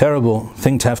is. It's a terrible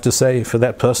thing to have to say for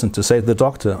that person to say to the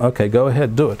doctor, okay, go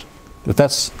ahead, do it. If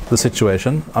that's the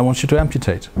situation, I want you to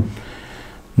amputate.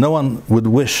 No one would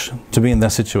wish to be in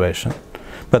that situation,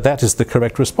 but that is the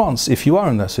correct response if you are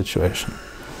in that situation,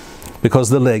 because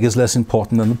the leg is less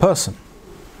important than the person.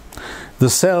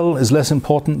 The cell is less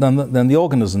important than the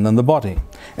organism, than the body.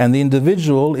 And the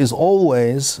individual is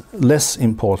always less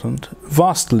important,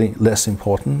 vastly less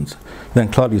important than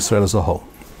Klal Yisrael as a whole.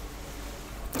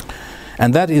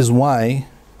 And that is why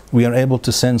we are able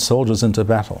to send soldiers into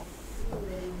battle.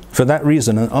 For that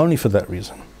reason, and only for that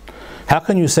reason. How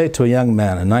can you say to a young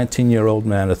man, a 19-year-old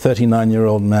man, a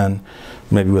 39-year-old man,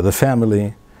 maybe with a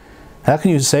family, how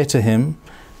can you say to him,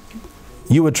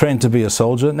 you were trained to be a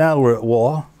soldier, now we're at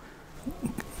war,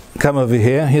 come over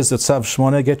here, here's the Tzav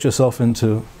Shmona, get yourself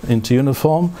into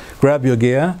uniform, grab your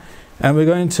gear, and we're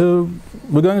going to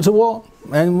war.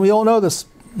 And we all know this.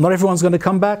 Not everyone's going to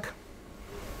come back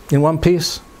in one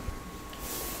piece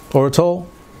or at all.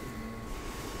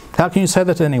 How can you say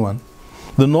that to anyone?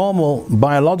 The normal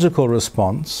biological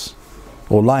response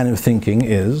or line of thinking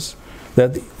is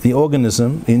that the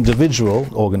organism, the individual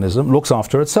organism, looks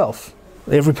after itself.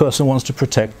 Every person wants to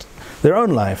protect their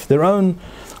own life, their own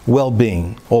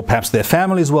well-being, or perhaps their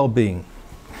family's well-being.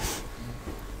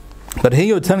 But here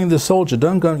you're telling the soldier,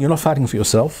 don't go, you're not fighting for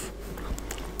yourself.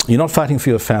 You're not fighting for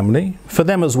your family, for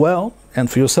them as well,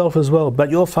 and for yourself as well, but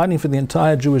you're fighting for the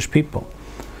entire Jewish people.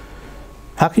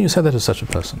 How can you say that to such a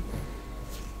person?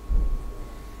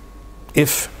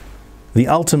 If the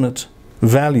ultimate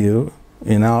value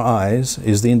in our eyes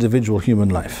is the individual human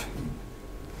life.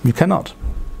 You cannot.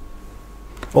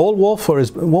 All warfare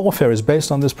is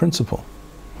based on this principle.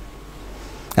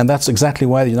 And that's exactly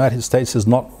why the United States has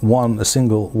not won a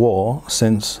single war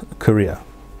since Korea.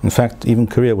 In fact, even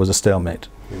Korea was a stalemate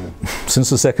since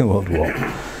the Second World War.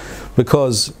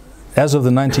 Because as of the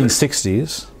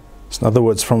 1960s, in other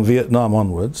words, from Vietnam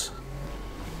onwards,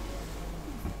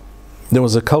 there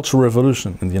was a cultural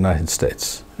revolution in the United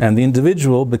States, and the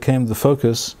individual became the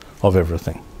focus of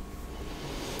everything.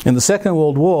 In the Second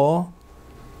World War,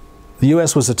 the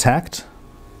US was attacked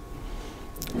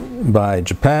by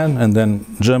Japan, and then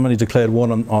Germany declared war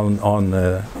on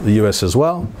the US as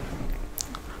well.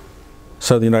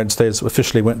 So the United States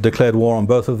officially declared war on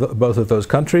both of those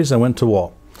countries and went to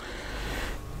war.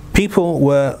 People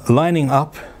were lining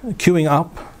up, queuing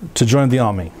up to join the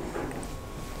army.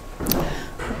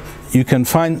 You can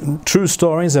find true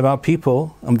stories about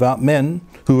people, about men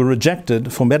who were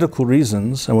rejected for medical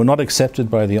reasons and were not accepted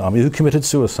by the army, who committed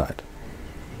suicide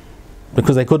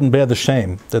because they couldn't bear the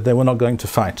shame that they were not going to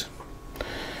fight.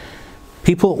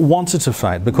 People wanted to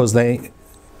fight because they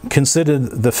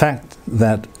considered the fact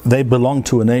that they belonged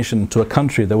to a nation, to a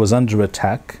country that was under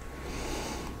attack.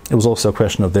 It was also a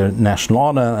question of their national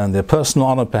honor and their personal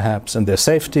honor, perhaps, and their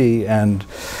safety, and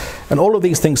all of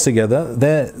these things together.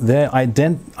 Their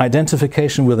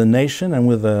identification with a nation and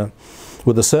with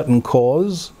a certain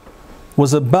cause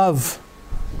was above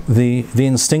the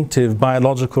instinctive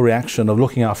biological reaction of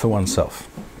looking out for oneself.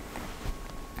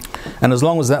 And as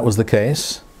long as that was the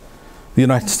case, the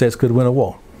United States could win a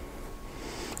war.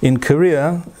 In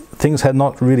Korea, things had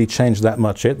not really changed that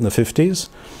much yet in the 50s.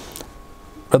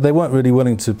 But they weren't really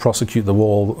willing to prosecute the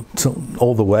war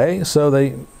all the way, so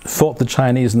they fought the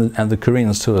Chinese and the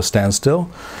Koreans to a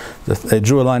standstill. They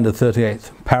drew a line to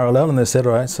 38th parallel, and they said,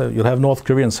 all right, so you'll have North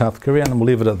Korea and South Korea, and we'll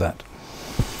leave it at that.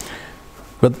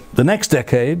 But the next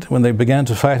decade, when they began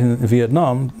to fight in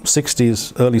Vietnam,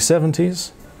 60s, early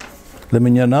 70s, Le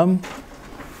Minh Nam,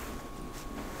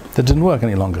 that didn't work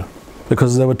any longer.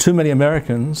 Because there were too many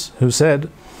Americans who said,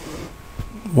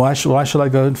 why should I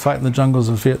go and fight in the jungles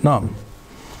of Vietnam?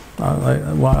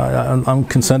 I'm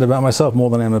concerned about myself more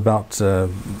than I am about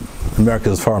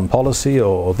America's foreign policy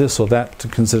or this or that to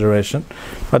consideration.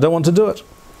 I don't want to do it.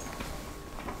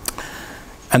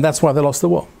 And that's why they lost the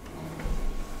war.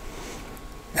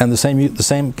 And the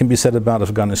same can be said about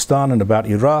Afghanistan and about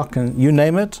Iraq and you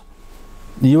name it.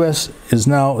 The US is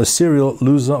now a serial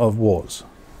loser of wars.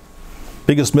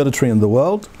 Biggest military in the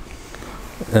world.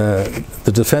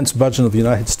 The defense budget of the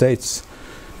United States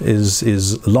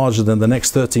is larger than the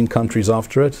next 13 countries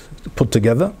after it put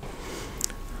together,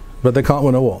 but they can't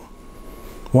win a war.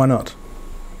 Why not?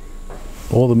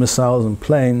 All the missiles and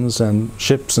planes and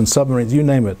ships and submarines, you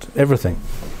name it, everything.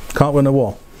 Can't win a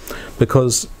war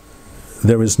because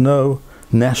there is no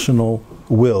national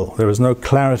will, there is no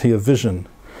clarity of vision,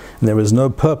 there is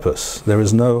no purpose, there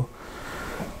is no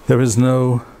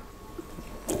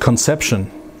conception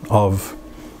of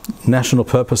national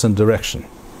purpose and direction.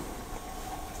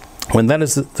 When that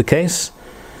is the case,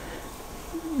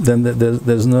 then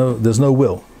there's no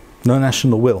will, no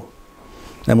national will.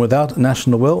 And without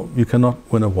national will, you cannot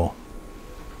win a war.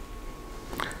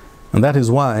 And that is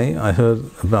why I heard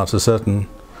about a certain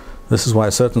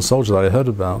soldier that I heard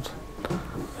about,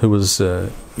 who was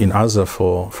in Gaza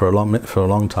for a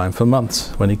long time, for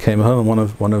months. When he came home,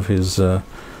 one of his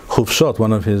chufshot,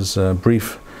 one of his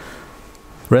brief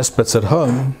respites at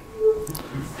home,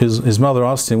 his mother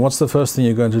asked him, what's the first thing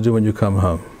you're going to do when you come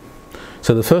home?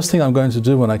 So the first thing I'm going to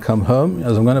do when I come home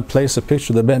is I'm going to place a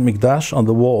picture of the Bet Mikdash on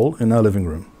the wall in our living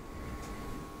room.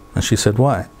 And she said,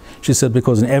 why? She said,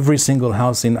 because in every single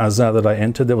house in Gaza that I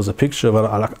entered, there was a picture of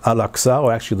Al-Aqsa,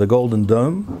 or actually the Golden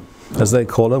Dome, as they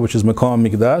call it, which is Makom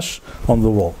Mikdash, on the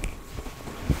wall.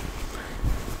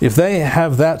 If they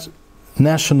have that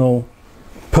national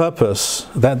purpose,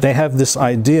 that they have this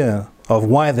idea of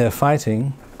why they're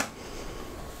fighting,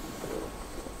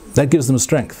 that gives them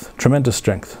strength, tremendous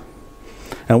strength.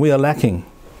 And we are lacking.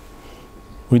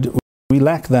 We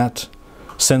lack that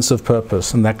sense of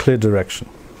purpose and that clear direction.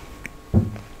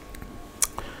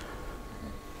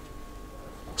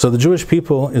 So the Jewish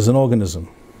people is an organism,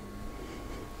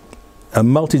 a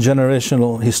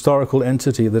multi-generational historical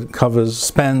entity that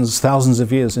spans thousands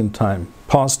of years in time,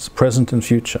 past, present and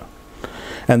future.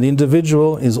 And the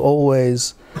individual is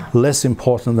always less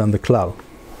important than the klal.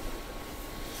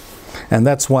 And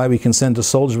that's why we can send a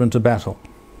soldier into battle.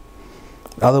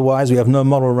 Otherwise, we have no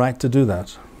moral right to do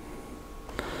that.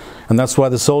 And that's why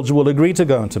the soldier will agree to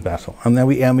go into battle. And then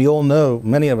we all know,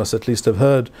 many of us at least have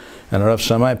heard, and Rav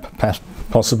Shammai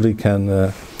possibly can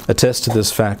attest to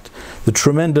this fact, the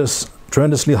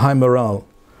tremendously high morale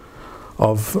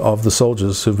of the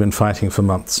soldiers who've been fighting for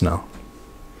months now.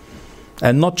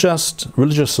 And not just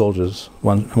religious soldiers,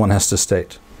 one has to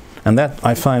state. And that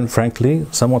I find, frankly,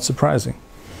 somewhat surprising.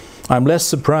 I'm less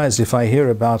surprised if I hear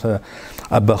about a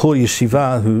Bahur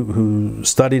Yeshiva who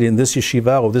studied in this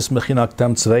Yeshiva or this Mechina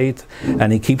Ktam Tzveit,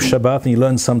 and he keeps Shabbat and he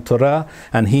learns some Torah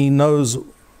and he knows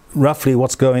roughly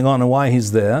what's going on and why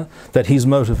he's there, that he's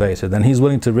motivated and he's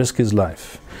willing to risk his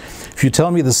life. If you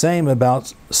tell me the same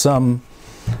about some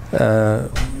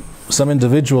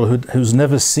individual who's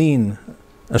never seen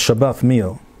a Shabbat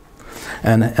meal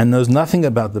and knows nothing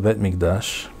about the Bet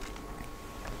Mikdash,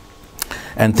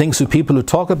 and thinks of people who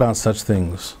talk about such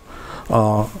things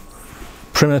are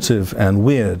primitive and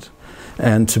weird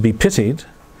and to be pitied,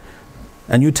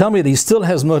 and you tell me that he still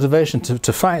has motivation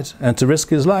to fight and to risk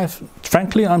his life,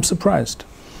 frankly, I'm surprised.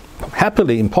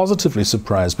 Happily and positively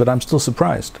surprised, but I'm still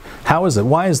surprised. How is it?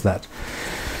 Why is that?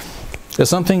 There's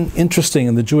something interesting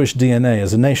in the Jewish DNA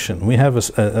as a nation. We have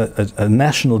a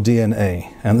national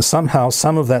DNA, and somehow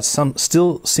some of that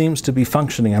still seems to be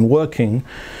functioning and working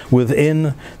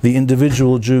within the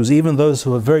individual Jews, even those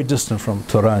who are very distant from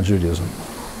Torah and Judaism.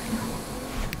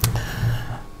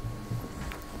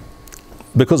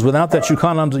 Because without that, you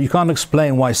can't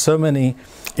explain why so many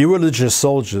irreligious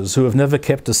soldiers who have never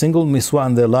kept a single miswah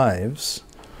in their lives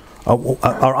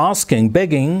are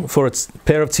begging for a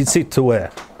pair of tzitzit to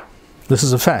wear. This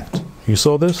is a fact. You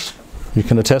saw this? You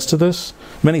can attest to this?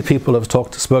 Many people have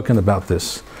spoken about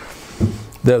this.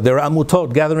 There are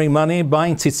amutot gathering money,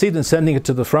 buying tzitzit and sending it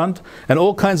to the front, and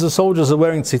all kinds of soldiers are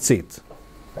wearing tzitzit.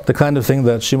 The kind of thing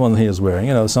that Shimon here is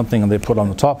wearing, something they put on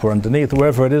the top or underneath,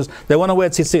 wherever it is. They want to wear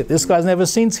tzitzit. This guy's never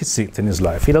seen tzitzit in his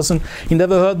life. He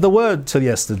never heard the word till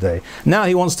yesterday. Now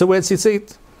he wants to wear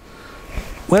tzitzit.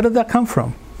 Where did that come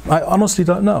from? I honestly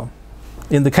don't know.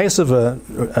 In the case of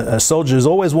a soldier who's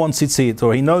always worn tzitzit,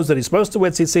 or he knows that he's supposed to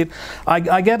wear tzitzit,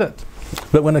 I get it.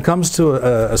 But when it comes to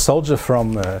a soldier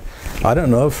from, from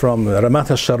Ramat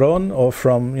HaSharon, or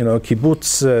from,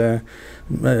 kibbutz,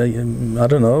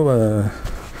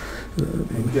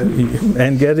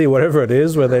 En Gedi, whatever it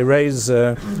is, where they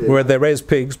raise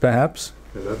pigs, perhaps,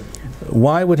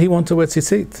 why would he want to wear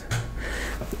tzitzit?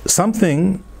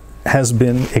 Something has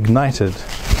been ignited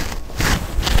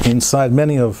inside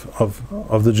many of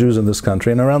the Jews in this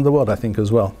country and around the world, I think,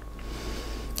 as well.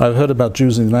 I've heard about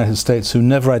Jews in the United States who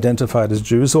never identified as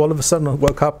Jews, who all of a sudden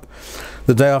woke up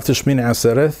the day after Shmini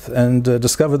Atzeret and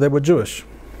discovered they were Jewish.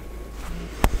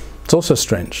 It's also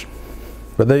strange,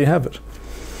 but there you have it.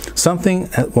 Something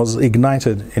was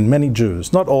ignited in many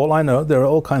Jews. Not all, I know. There are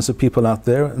all kinds of people out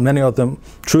there, many of them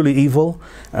truly evil,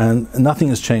 and nothing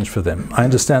has changed for them. I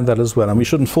understand that as well, and we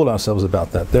shouldn't fool ourselves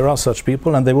about that. There are such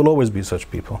people, and there will always be such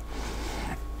people.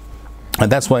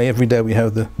 And that's why every day we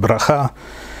have the bracha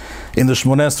in the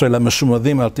Shmoneh Esrei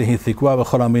LaMeshumadim al Tehi Tikwa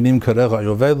v'chol haminim karega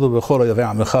yovedu v'chol oyavei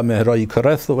amecha mehera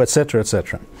yikarethu, etc.,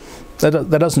 etc.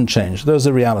 That doesn't change. Those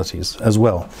are realities as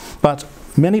well. But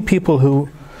many people who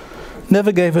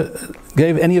never gave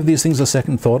any of these things a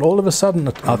second thought, all of a sudden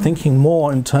are thinking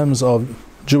more in terms of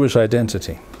Jewish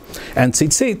identity. And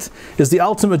tzitzit is the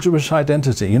ultimate Jewish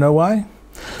identity. You know why?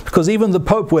 Because even the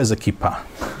Pope wears a kippah.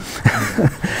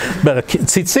 But a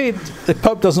tzitzit, the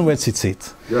Pope doesn't wear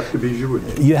tzitzit. You have to be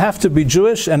Jewish. You have to be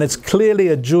Jewish, and it's clearly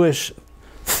a Jewish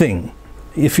thing.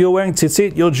 If you're wearing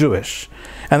tzitzit, you're Jewish.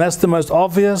 And that's the most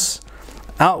obvious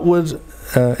outward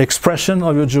expression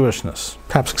of your Jewishness,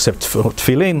 perhaps except for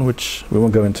tefillin, which we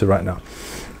won't go into right now.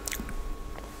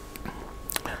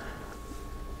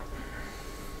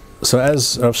 So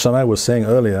as Rav Shammai was saying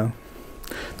earlier,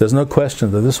 there's no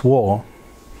question that this war,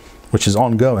 which is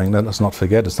ongoing, let us not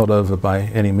forget, it's not over by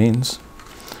any means,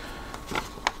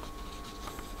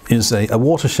 is a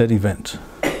watershed event.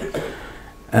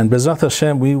 And B'ezrat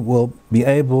Hashem, we will be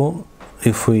able,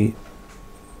 if we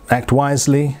act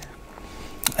wisely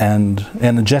and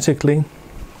energetically,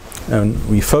 and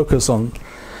we focus on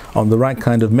the right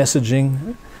kind of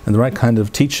messaging and the right kind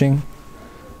of teaching,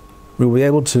 we'll be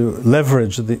able to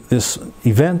leverage this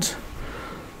event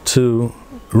to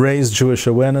raise Jewish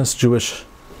awareness, Jewish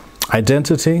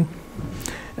identity,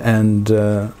 and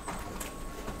to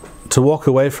walk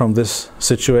away from this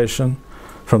situation,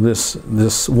 from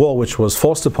this war which was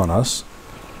forced upon us.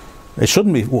 It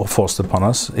shouldn't be forced upon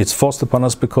us. It's forced upon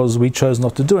us because we chose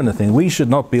not to do anything. We should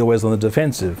not be always on the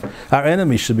defensive. Our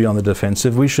enemies should be on the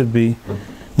defensive. We should be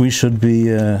on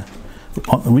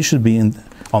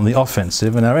the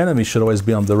offensive, and our enemies should always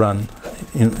be on the run,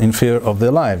 in fear of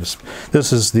their lives.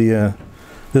 This is the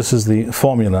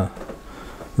formula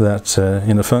that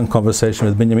in a phone conversation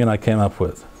with Binyamin I came up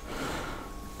with.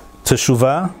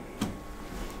 Teshuvah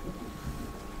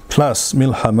plus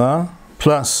milchama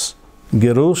plus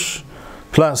Gerush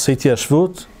plus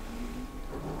Hityashvut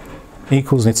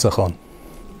equals Nitzachon.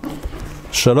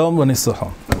 Shalom and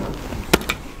Nitzachon.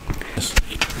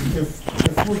 If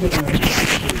we're going to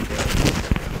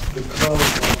the cloud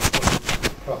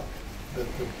that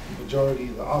the majority,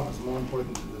 the Am, is more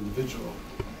important than the individual,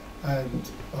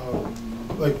 and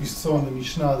like we saw in the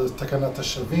Mishnah, there's Takanat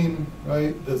HaShavim,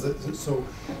 right? There's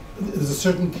a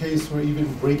certain case where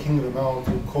even breaking them out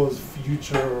will cause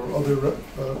future or other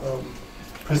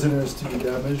prisoners to be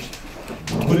damaged.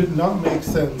 Would it not make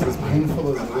sense, as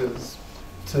painful as it is,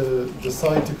 to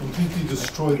decide to completely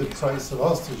destroy the price of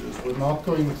hostages? We're not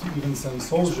going to even send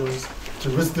soldiers to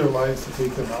risk their lives to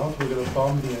take them out. We're going to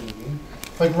bomb the enemy,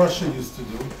 like Russia used to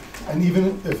do. And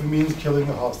even if it means killing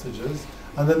the hostages,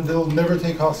 and then they'll never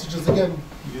take hostages again.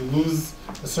 You lose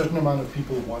a certain amount of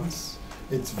people once.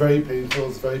 It's very painful,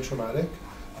 it's very traumatic,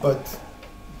 but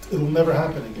it'll never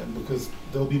happen again because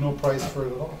there'll be no price for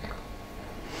it at all.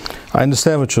 I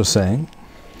understand what you're saying,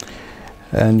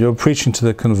 and you're preaching to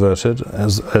the converted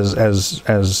as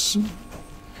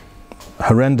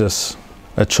horrendous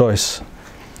a choice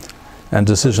and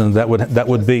decision that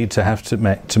would be to have to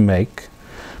make.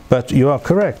 But you are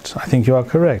correct. I think you are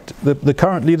correct. The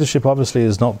current leadership obviously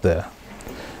is not there,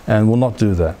 and will not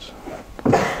do that.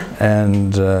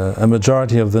 And a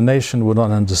majority of the nation would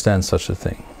not understand such a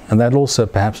thing, and that also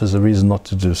perhaps is a reason not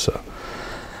to do so.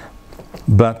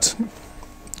 But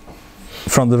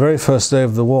from the very first day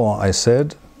of the war, I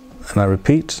said, and I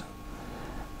repeat,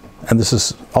 and this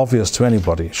is obvious to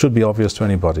anybody, should be obvious to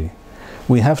anybody,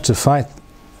 we have to fight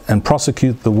and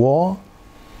prosecute the war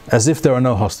as if there are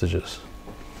no hostages.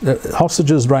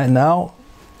 Hostages right now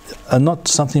are not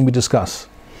something we discuss.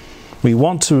 We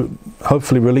want to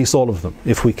hopefully release all of them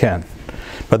if we can,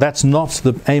 but that's not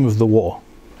the aim of the war.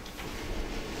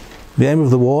 The aim of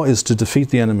the war is to defeat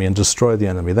the enemy and destroy the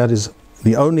enemy. That is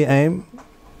the only aim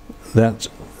that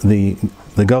the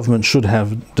government should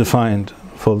have defined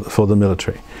for the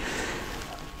military.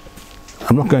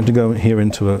 I'm not going to go here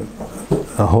into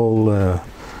a whole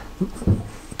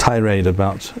tirade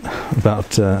about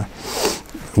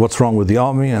what's wrong with the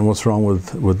army and what's wrong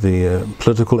with the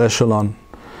political echelon,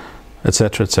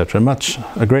 etc., etc.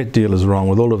 A great deal is wrong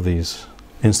with all of these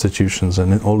institutions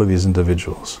and all of these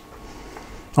individuals.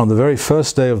 On the very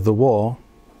first day of the war,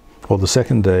 or the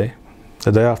second day,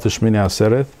 the day after Shmini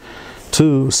Atzeret,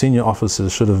 2 senior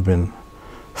officers should have been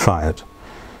fired.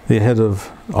 The head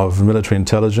of military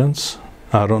intelligence,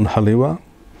 Aaron Haliwa,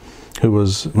 who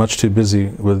was much too busy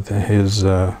with his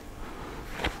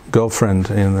girlfriend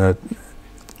in a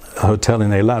hotel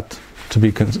in Eilat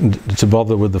to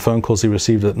bother with the phone calls he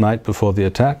received at night before the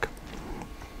attack,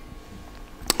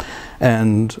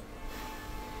 and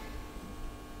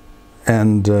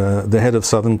the head of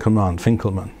Southern Command,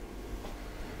 Finkelman.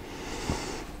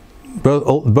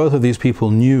 Both of these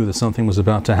people knew that something was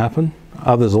about to happen.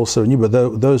 Others also knew, but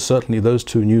those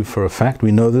 2 knew for a fact.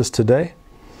 We know this today.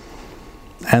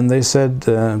 And they said,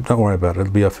 don't worry about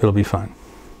it, it'll be fine.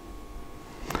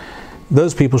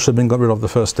 Those people should have been got rid of the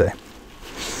first day.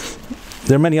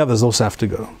 There are many others also have to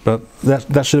go, but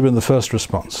that should have been the first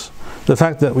response. The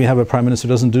fact that we have a prime minister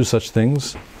who doesn't do such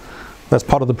things, that's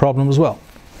part of the problem as well.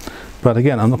 But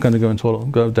again, I'm not going to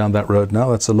go down that road now.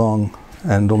 That's a long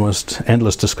and almost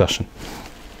endless discussion.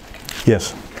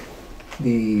 Yes?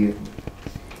 The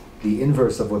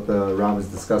inverse of what the Rav is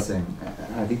discussing,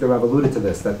 I think the Rav alluded to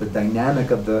this, that the dynamic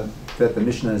of that the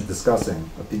Mishnah is discussing,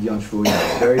 of Pidyon Shvuim,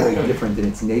 is very, very different in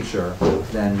its nature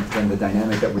than the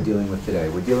dynamic that we're dealing with today.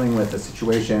 We're dealing with a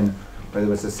situation where it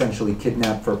was essentially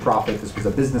kidnapped for profit. This was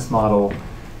a business model.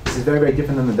 This is very, very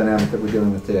different than the dynamic that we're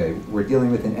dealing with today. We're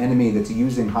dealing with an enemy that's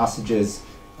using hostages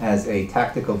as a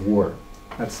tactic of war.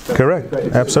 That's correct.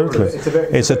 Absolutely.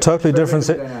 It's a totally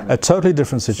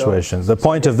different situation. So the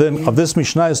point of this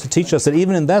Mishnah is to teach us that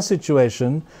even in that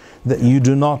situation, that you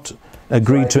do not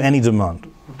agree to any demand.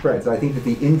 Right. So I think that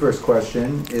the inverse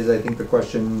question is, the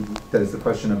question that is the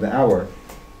question of the hour: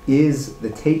 is the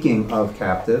taking of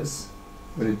captives,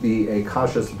 would it be a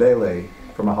kashas bele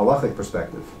from a halachic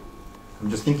perspective? I'm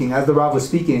just thinking, as the Rav was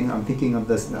speaking, I'm thinking of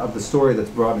the story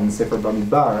that's brought in the Sefer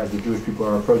Bamidbar as the Jewish people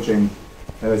are approaching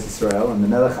Eretz Yisrael, and the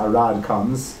Melech Arad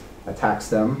comes, attacks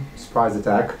them, surprise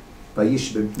attack.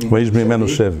 Vayish b'menu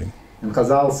shevi. And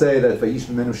Chazal say that Vayish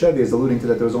b'menu shevi is alluding to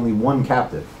that there was only one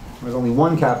captive. There was only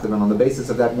one captive, and on the basis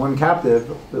of that one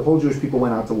captive, the whole Jewish people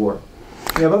went out to war.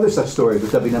 We have other such stories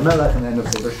with David HaMelech and the end of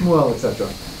Sefer Shmuel, etc.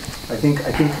 I think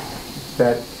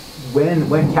that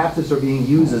when captives are being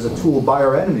used as a tool by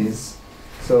our enemies,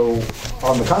 so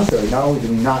on the contrary, not only do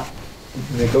we not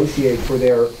negotiate for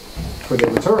their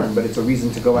return, but it's a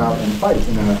reason to go out and fight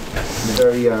in a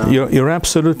very... You're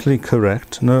absolutely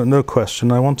correct, no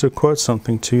question. I want to quote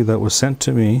something to you that was sent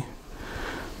to me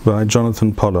by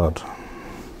Jonathan Pollard.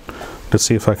 Let's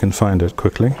see if I can find it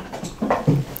quickly.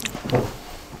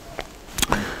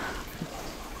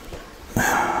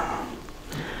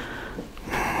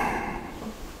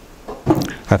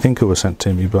 I think it was sent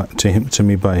to me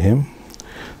by him.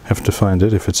 I have to find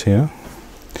it if it's here.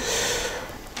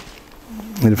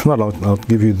 And if not, I'll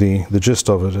give you the gist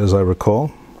of it as I recall.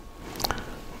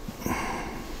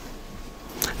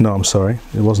 No, I'm sorry.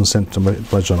 It wasn't sent to me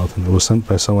by Jonathan. It was sent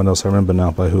by someone else. I remember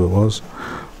now by who it was.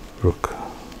 Rook.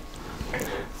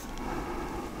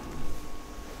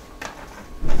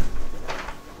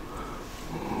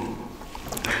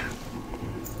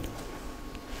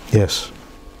 Yes.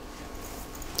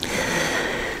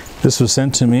 This was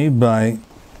sent to me by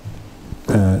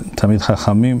Talmid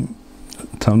Chachamim,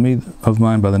 Talmid of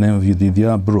mine by the name of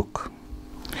Yedidia Brook.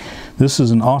 This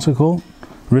is an article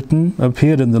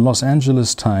appeared in the Los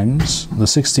Angeles Times, the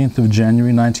 16th of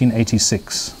January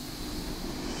 1986.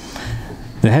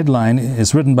 The headline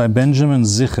is written by Benjamin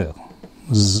Zicher,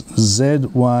 Z-Y-C-H-E-R.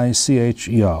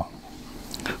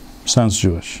 Sounds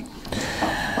Jewish.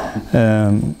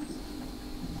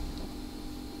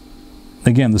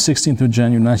 Again, the 16th of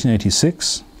January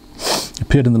 1986,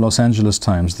 appeared in the Los Angeles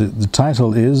Times. The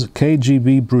title is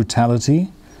KGB Brutality,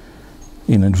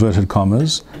 in inverted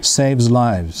commas, saves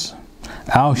lives.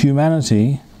 Our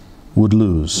humanity would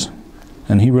lose.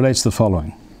 And he relates the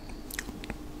following.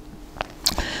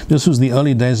 This was the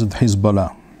early days of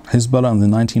Hezbollah in the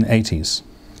 1980s.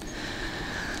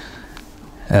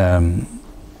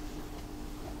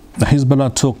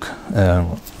 Hezbollah took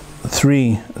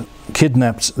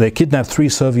they kidnapped 3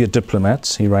 Soviet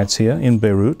diplomats, he writes here, in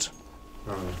Beirut.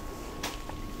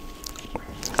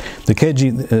 The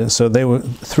KG, so they were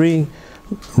 3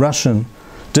 Russian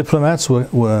diplomats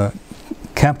were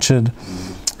captured,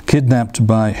 kidnapped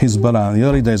by Hezbollah in the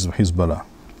early days of Hezbollah.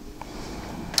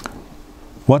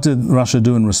 What did Russia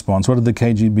do in response? What did the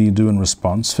KGB do in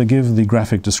response? Forgive the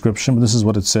graphic description, but this is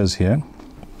what it says here.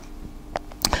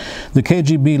 The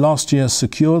KGB last year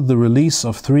secured the release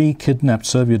of 3 kidnapped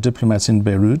Soviet diplomats in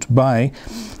Beirut by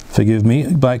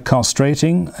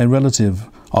castrating a relative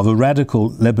of a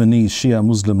radical Lebanese Shia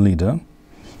Muslim leader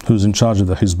who's in charge of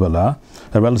the Hezbollah,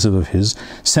 a relative of his,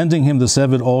 sending him the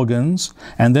severed organs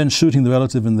and then shooting the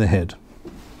relative in the head.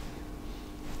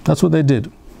 That's what they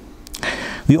did.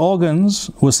 The organs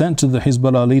were sent to the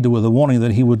Hezbollah leader with a warning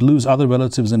that he would lose other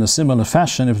relatives in a similar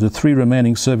fashion if the 3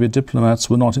 remaining Soviet diplomats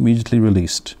were not immediately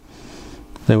released.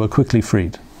 They were quickly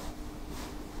freed.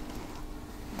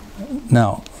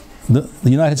 Now, the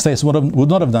United States would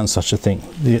not have done such a thing.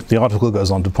 The article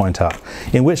goes on to point out.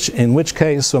 In which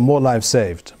case were more lives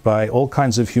saved by all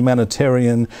kinds of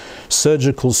humanitarian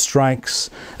surgical strikes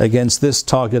against this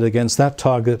target, against that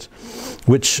target,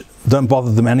 which don't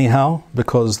bother them anyhow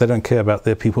because they don't care about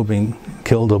their people being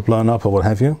killed or blown up or what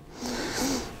have you.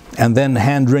 And then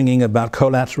hand-wringing about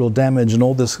collateral damage and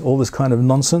all this kind of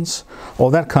nonsense, or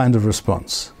that kind of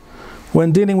response.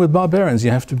 When dealing with barbarians,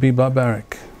 you have to be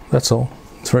barbaric. That's all.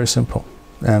 It's very simple.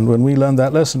 And when we learn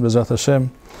that lesson, B'ezrat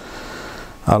Hashem,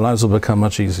 our lives will become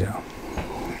much easier.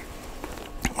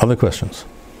 Other questions?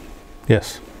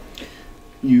 Yes?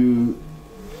 You,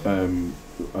 I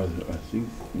think,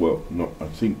 well, not I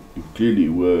think, you clearly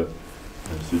were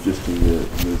suggesting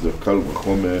there's a kal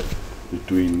v'chomer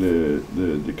between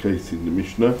the case in the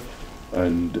Mishnah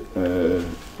and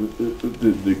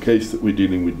the case that we're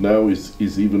dealing with now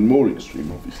is even more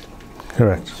extreme, obviously.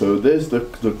 Correct. So there's the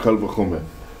kal v'chomer.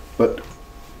 But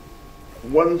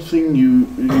one thing you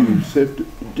said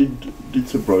did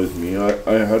surprise me.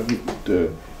 I hadn't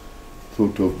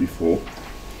thought of before.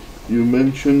 You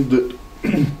mentioned that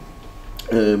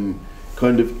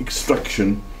kind of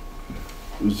extraction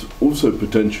was also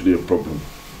potentially a problem,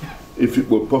 if it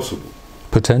were possible.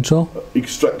 Potential?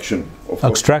 Extraction.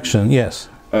 Extraction, yes.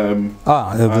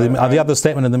 The other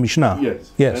statement in the Mishnah.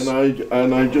 Yes. Yes.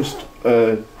 And I just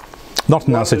not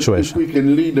in our situation. If we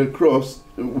can lean across,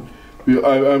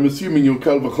 I'm assuming your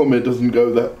kal v'chomer doesn't go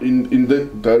in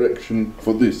that direction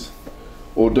for this,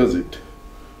 or does it?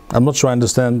 I'm not sure I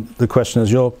understand the question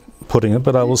as you're putting it,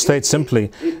 but I will state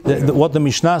simply what the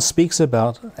Mishnah speaks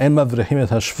about.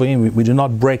 We do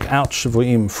not break out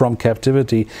shvuim from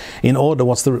captivity in order.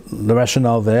 What's the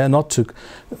rationale there? Not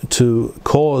to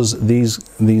cause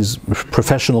these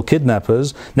professional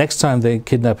kidnappers, next time they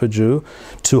kidnap a Jew,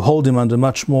 to hold him under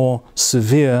much more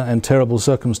severe and terrible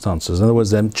circumstances. In other words,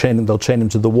 they'll chain him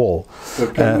to the wall,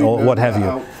 or what have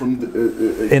you.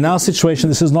 In our situation,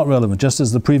 this is not relevant, just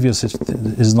as the previous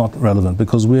is not relevant,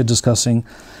 because we're discussing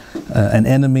an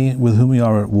enemy with whom we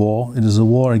are at war. It is a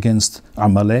war against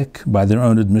Amalek by their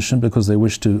own admission, because they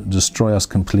wish to destroy us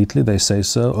completely. They say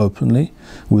so openly,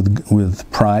 with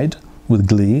pride, with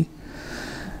glee.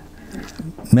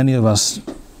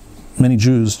 Many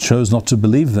Jews chose not to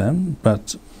believe them,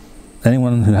 but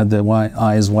anyone who had their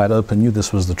eyes wide open knew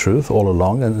this was the truth all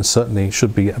along, and it certainly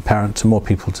should be apparent to more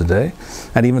people today.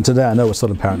 And even today, I know it's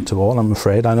not apparent to all, I'm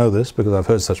afraid. I know this because I've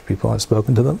heard such people, I've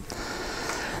spoken to them.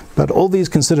 But all these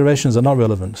considerations are not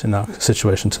relevant in our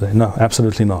situation today. No,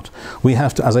 absolutely not. We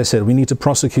have to, as I said, we need to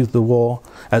prosecute the war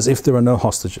as if there are no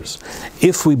hostages.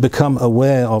 If we become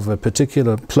aware of a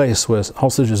particular place where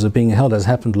hostages are being held, as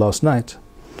happened last night,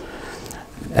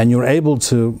 and you're able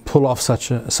to pull off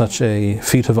such a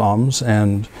feat of arms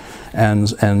and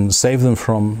save them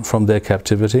from their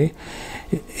captivity,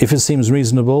 if it seems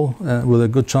reasonable, with a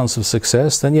good chance of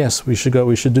success, then yes, we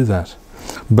should do that.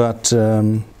 But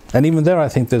and even there, I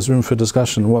think there's room for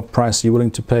discussion. What price are you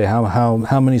willing to pay?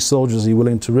 How many soldiers are you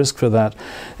willing to risk for that?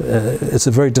 It's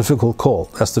a very difficult call.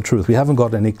 That's the truth. We haven't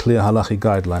got any clear halachic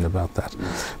guideline about that.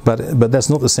 But that's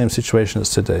not the same situation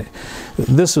as today.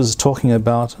 This was talking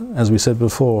about, as we said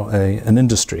before, an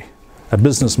industry, a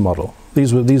business model.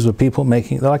 These were people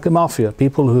they're like the mafia,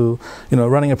 people who,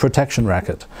 running a protection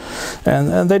racket,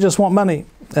 and they just want money.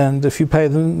 And if you pay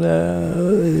them,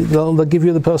 they'll give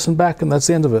you the person back, and that's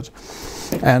the end of it.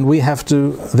 And we have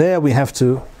to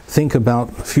think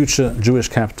about future Jewish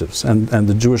captives and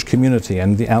the Jewish community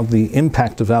and the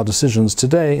impact of our decisions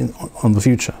today on the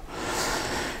future.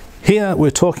 Here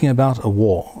we're talking about a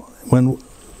war. When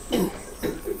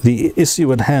the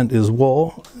issue at hand is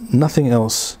war. Nothing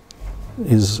else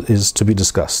is to be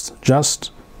discussed.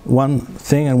 Just one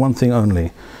thing and one thing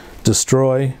only: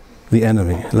 destroy the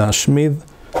enemy. Lashmid,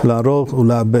 larov,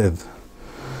 ulabed.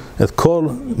 Et kol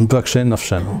mbakshei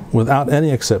nafshenu, without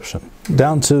any exception,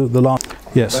 down to the last.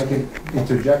 Yes. If I could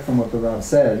interject from what the Rav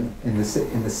said, in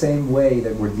the same way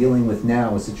that we're dealing with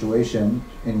now a situation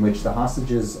in which the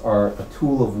hostages are a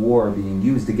tool of war being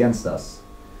used against us.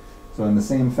 So in the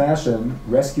same fashion,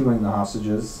 rescuing the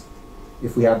hostages,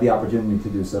 if we have the opportunity to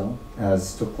do so,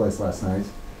 as took place last night,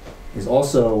 is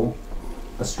also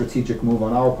a strategic move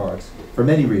on our part, for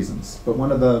many reasons. But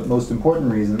one of the most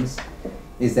important reasons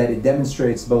is that it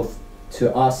demonstrates both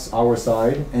to us, our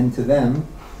side, and to them,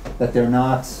 that they're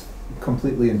not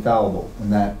completely infallible in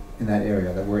that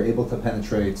area, that we're able to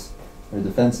penetrate their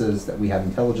defenses, that we have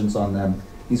intelligence on them.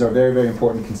 These are very, very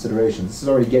important considerations. This is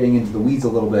already getting into the weeds a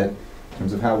little bit in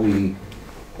terms of how we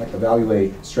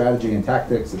evaluate strategy and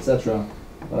tactics, etc.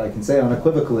 But I can say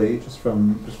unequivocally, just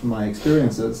from my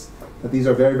experiences, that these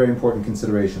are very, very important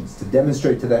considerations to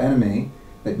demonstrate to the enemy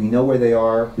that we know where they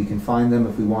are, we can find them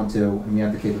if we want to, and we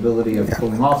have the capability of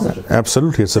pulling off such a thing.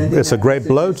 Absolutely, it's a great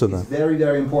blow to them. It's very,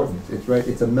 very important.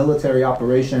 It's a military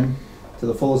operation to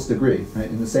the fullest degree. Right?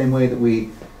 In the same way that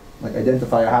we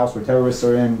identify a house where terrorists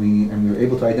are in, and we're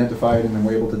able to identify it, and then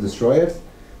we're able to destroy it.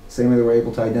 Same way that we're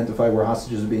able to identify where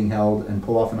hostages are being held and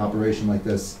pull off an operation like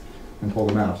this and pull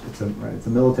them out. It's a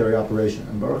military operation,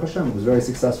 and Baruch Hashem, it was very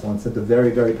successful and sent a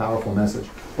very, very powerful message,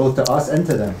 both to us and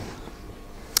to them.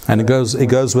 And it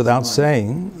goes without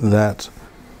saying that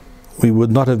we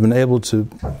would not have been able to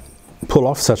pull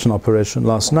off such an operation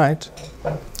last night,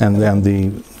 and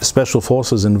the special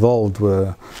forces involved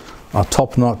are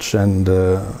top-notch and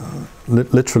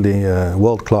literally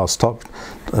world-class,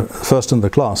 first in the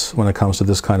class when it comes to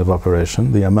this kind of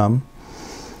operation, the Imam.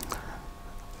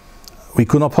 We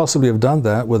could not possibly have done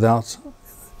that without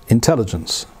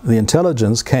intelligence. The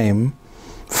intelligence came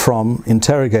from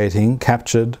interrogating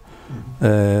captured,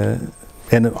 and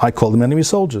I call them enemy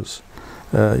soldiers.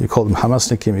 You call them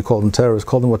Hamasnikim, you call them terrorists,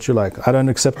 call them what you like. I don't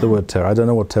accept the word terror. I don't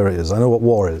know what terror is. I know what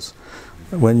war is.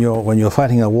 When you're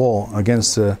fighting a war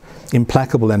against an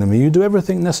implacable enemy, you do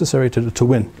everything necessary to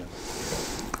win.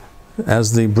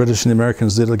 As the British and the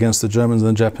Americans did against the Germans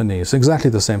and the Japanese. Exactly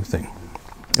the same thing.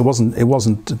 It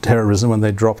wasn't terrorism when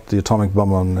they dropped the atomic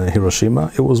bomb on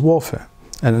Hiroshima. It was warfare.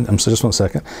 And so just one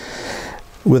second.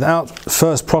 Without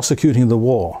first prosecuting the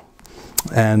war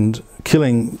and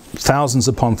killing thousands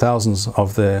upon thousands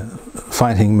of their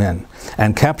fighting men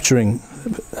and capturing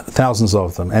thousands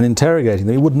of them and interrogating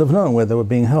them, you wouldn't have known where they were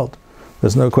being held.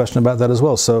 There's no question about that as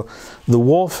well. So the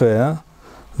warfare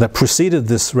that preceded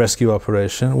this rescue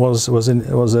operation was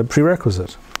a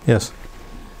prerequisite. Yes?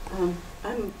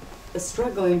 I'm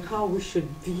struggling how we should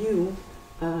view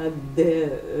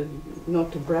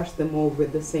not to brush them all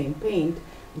with the same paint,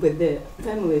 with the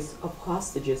families of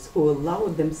hostages who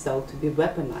allowed themselves to be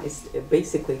weaponized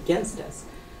basically against us.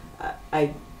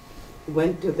 I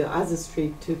went to the other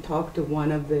street to talk to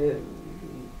one of the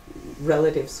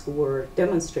relatives who were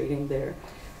demonstrating there,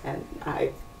 and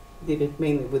I did it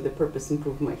mainly with the purpose to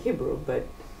improve my Hebrew, but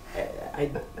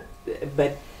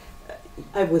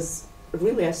I was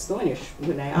really astonished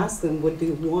when I asked them, what do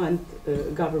you want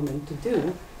government to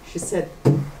do? She said,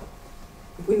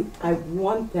 I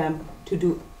want them to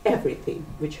do everything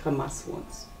which Hamas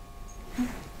wants.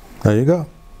 There you go.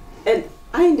 And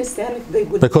I understand if they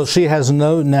would... Because she has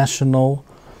no national...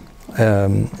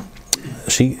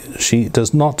 she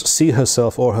does not see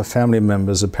herself or her family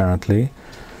members, apparently,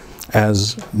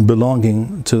 as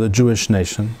belonging to the Jewish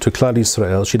nation, to Klal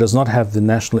Yisrael. She does not have the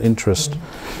national interest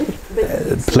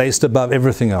placed above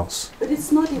everything else. But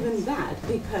it's not even that,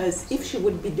 because if she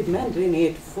would be demanding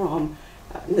it from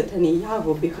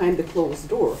Netanyahu behind the closed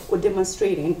door, or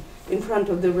demonstrating in front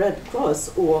of the Red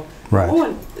Cross, or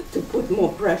want to put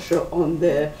more pressure on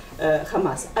the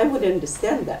Hamas, I would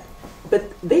understand that. But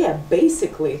they are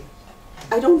basically,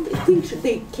 I don't think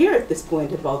they care at this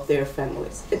point about their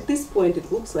families. At this point, it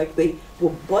looks like they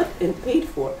were bought and paid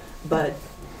for, but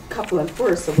couple and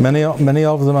first. Many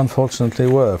of them, unfortunately,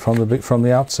 were from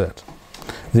the outset.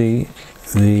 The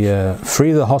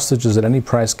free the hostages at any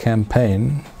price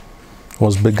campaign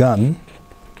was begun,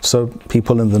 so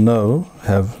people in the know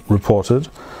have reported,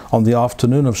 on the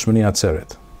afternoon of Shmini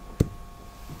Atzeret.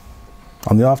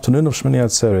 On the afternoon of Shmini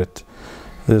Atzeret,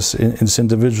 this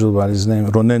individual by his name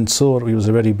Ronen Tzur, he was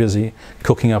already busy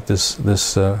cooking up this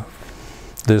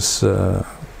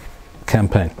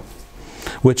campaign,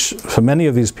 which for many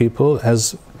of these people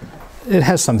has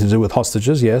something to do with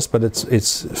hostages, yes, but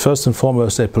it's first and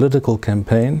foremost a political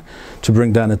campaign to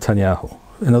bring down Netanyahu.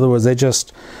 In other words, they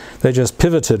just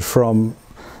pivoted from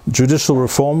judicial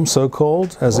reform,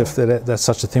 so-called, as if that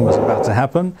such a thing was about to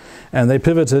happen, and they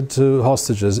pivoted to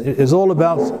hostages. It's all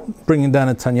about bringing down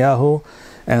Netanyahu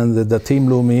and the Datim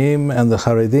Lumiyim and the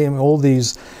Haredim,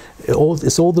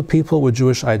 it's all the people with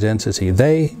Jewish identity.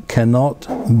 They cannot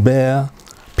bear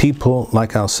people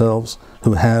like ourselves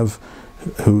who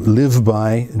live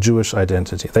by Jewish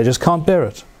identity. They just can't bear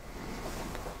it.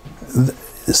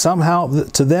 Somehow,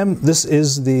 to them, this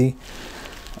is the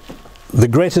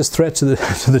greatest threat to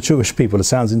the Jewish people. It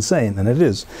sounds insane, and it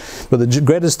is. But the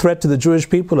greatest threat to the Jewish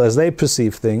people, as they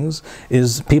perceive things,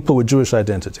 is people with Jewish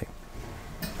identity.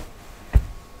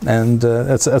 And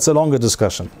that's a longer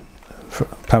discussion,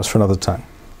 perhaps for another time.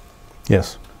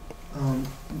 Yes?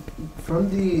 From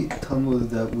the Talmud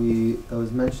that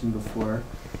was mentioned before,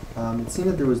 it seemed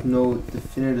that there was no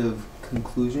definitive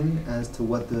conclusion as to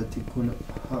what the Tikkun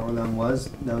HaOlam was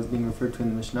that was being referred to in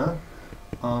the Mishnah.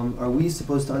 Are we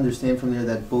supposed to understand from there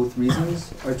that both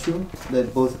reasons are true?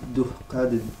 That both Duhka,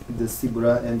 the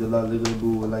Sibura, and the La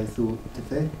Libu Laithu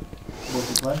Tefe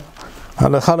both apply?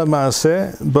 Halakha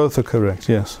l'maaseh, both are correct,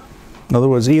 yes. In other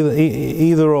words,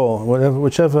 either or,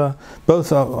 whichever,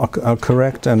 both are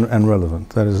correct and relevant.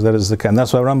 That is the case. And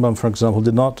that's why Rambam, for example,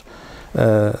 did not.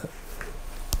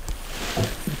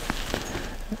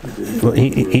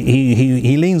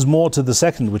 He leans more to the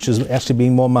second, which is actually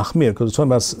being more mahmir, because we're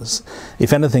talking about,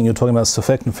 if anything, you're talking about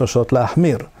safek nefashot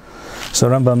lahmir. So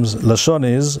Rambam's lashon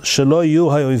is shelo yu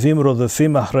hayoivim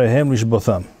rodefim achreihem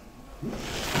lishbotham.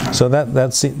 So that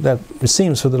it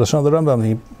seems for the lashon of the Rambam,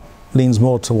 he leans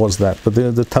more towards that, but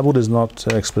the Talmud is not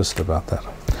explicit about that.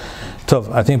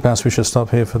 Tov, I think perhaps we should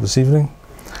stop here for this evening,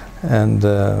 and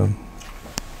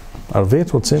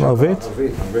Arvit, what's in Arvit?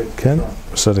 Ken,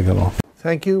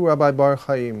 Thank you, Rabbi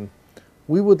Bar-Hayim.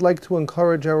 We would like to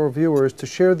encourage our viewers to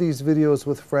share these videos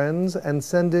with friends and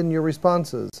send in your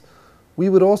responses. We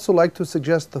would also like to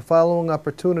suggest the following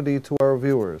opportunity to our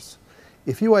viewers.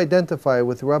 If you identify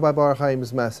with Rabbi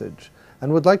Bar-Hayim's message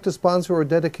and would like to sponsor or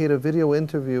dedicate a video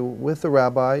interview with the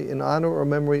Rabbi in honor or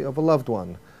memory of a loved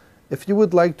one, if you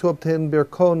would like to obtain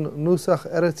Birkon Nusach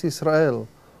Eretz Yisrael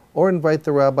or invite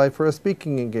the Rabbi for a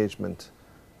speaking engagement,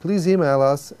 please email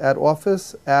us at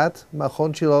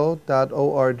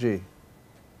office@machonshilo.org.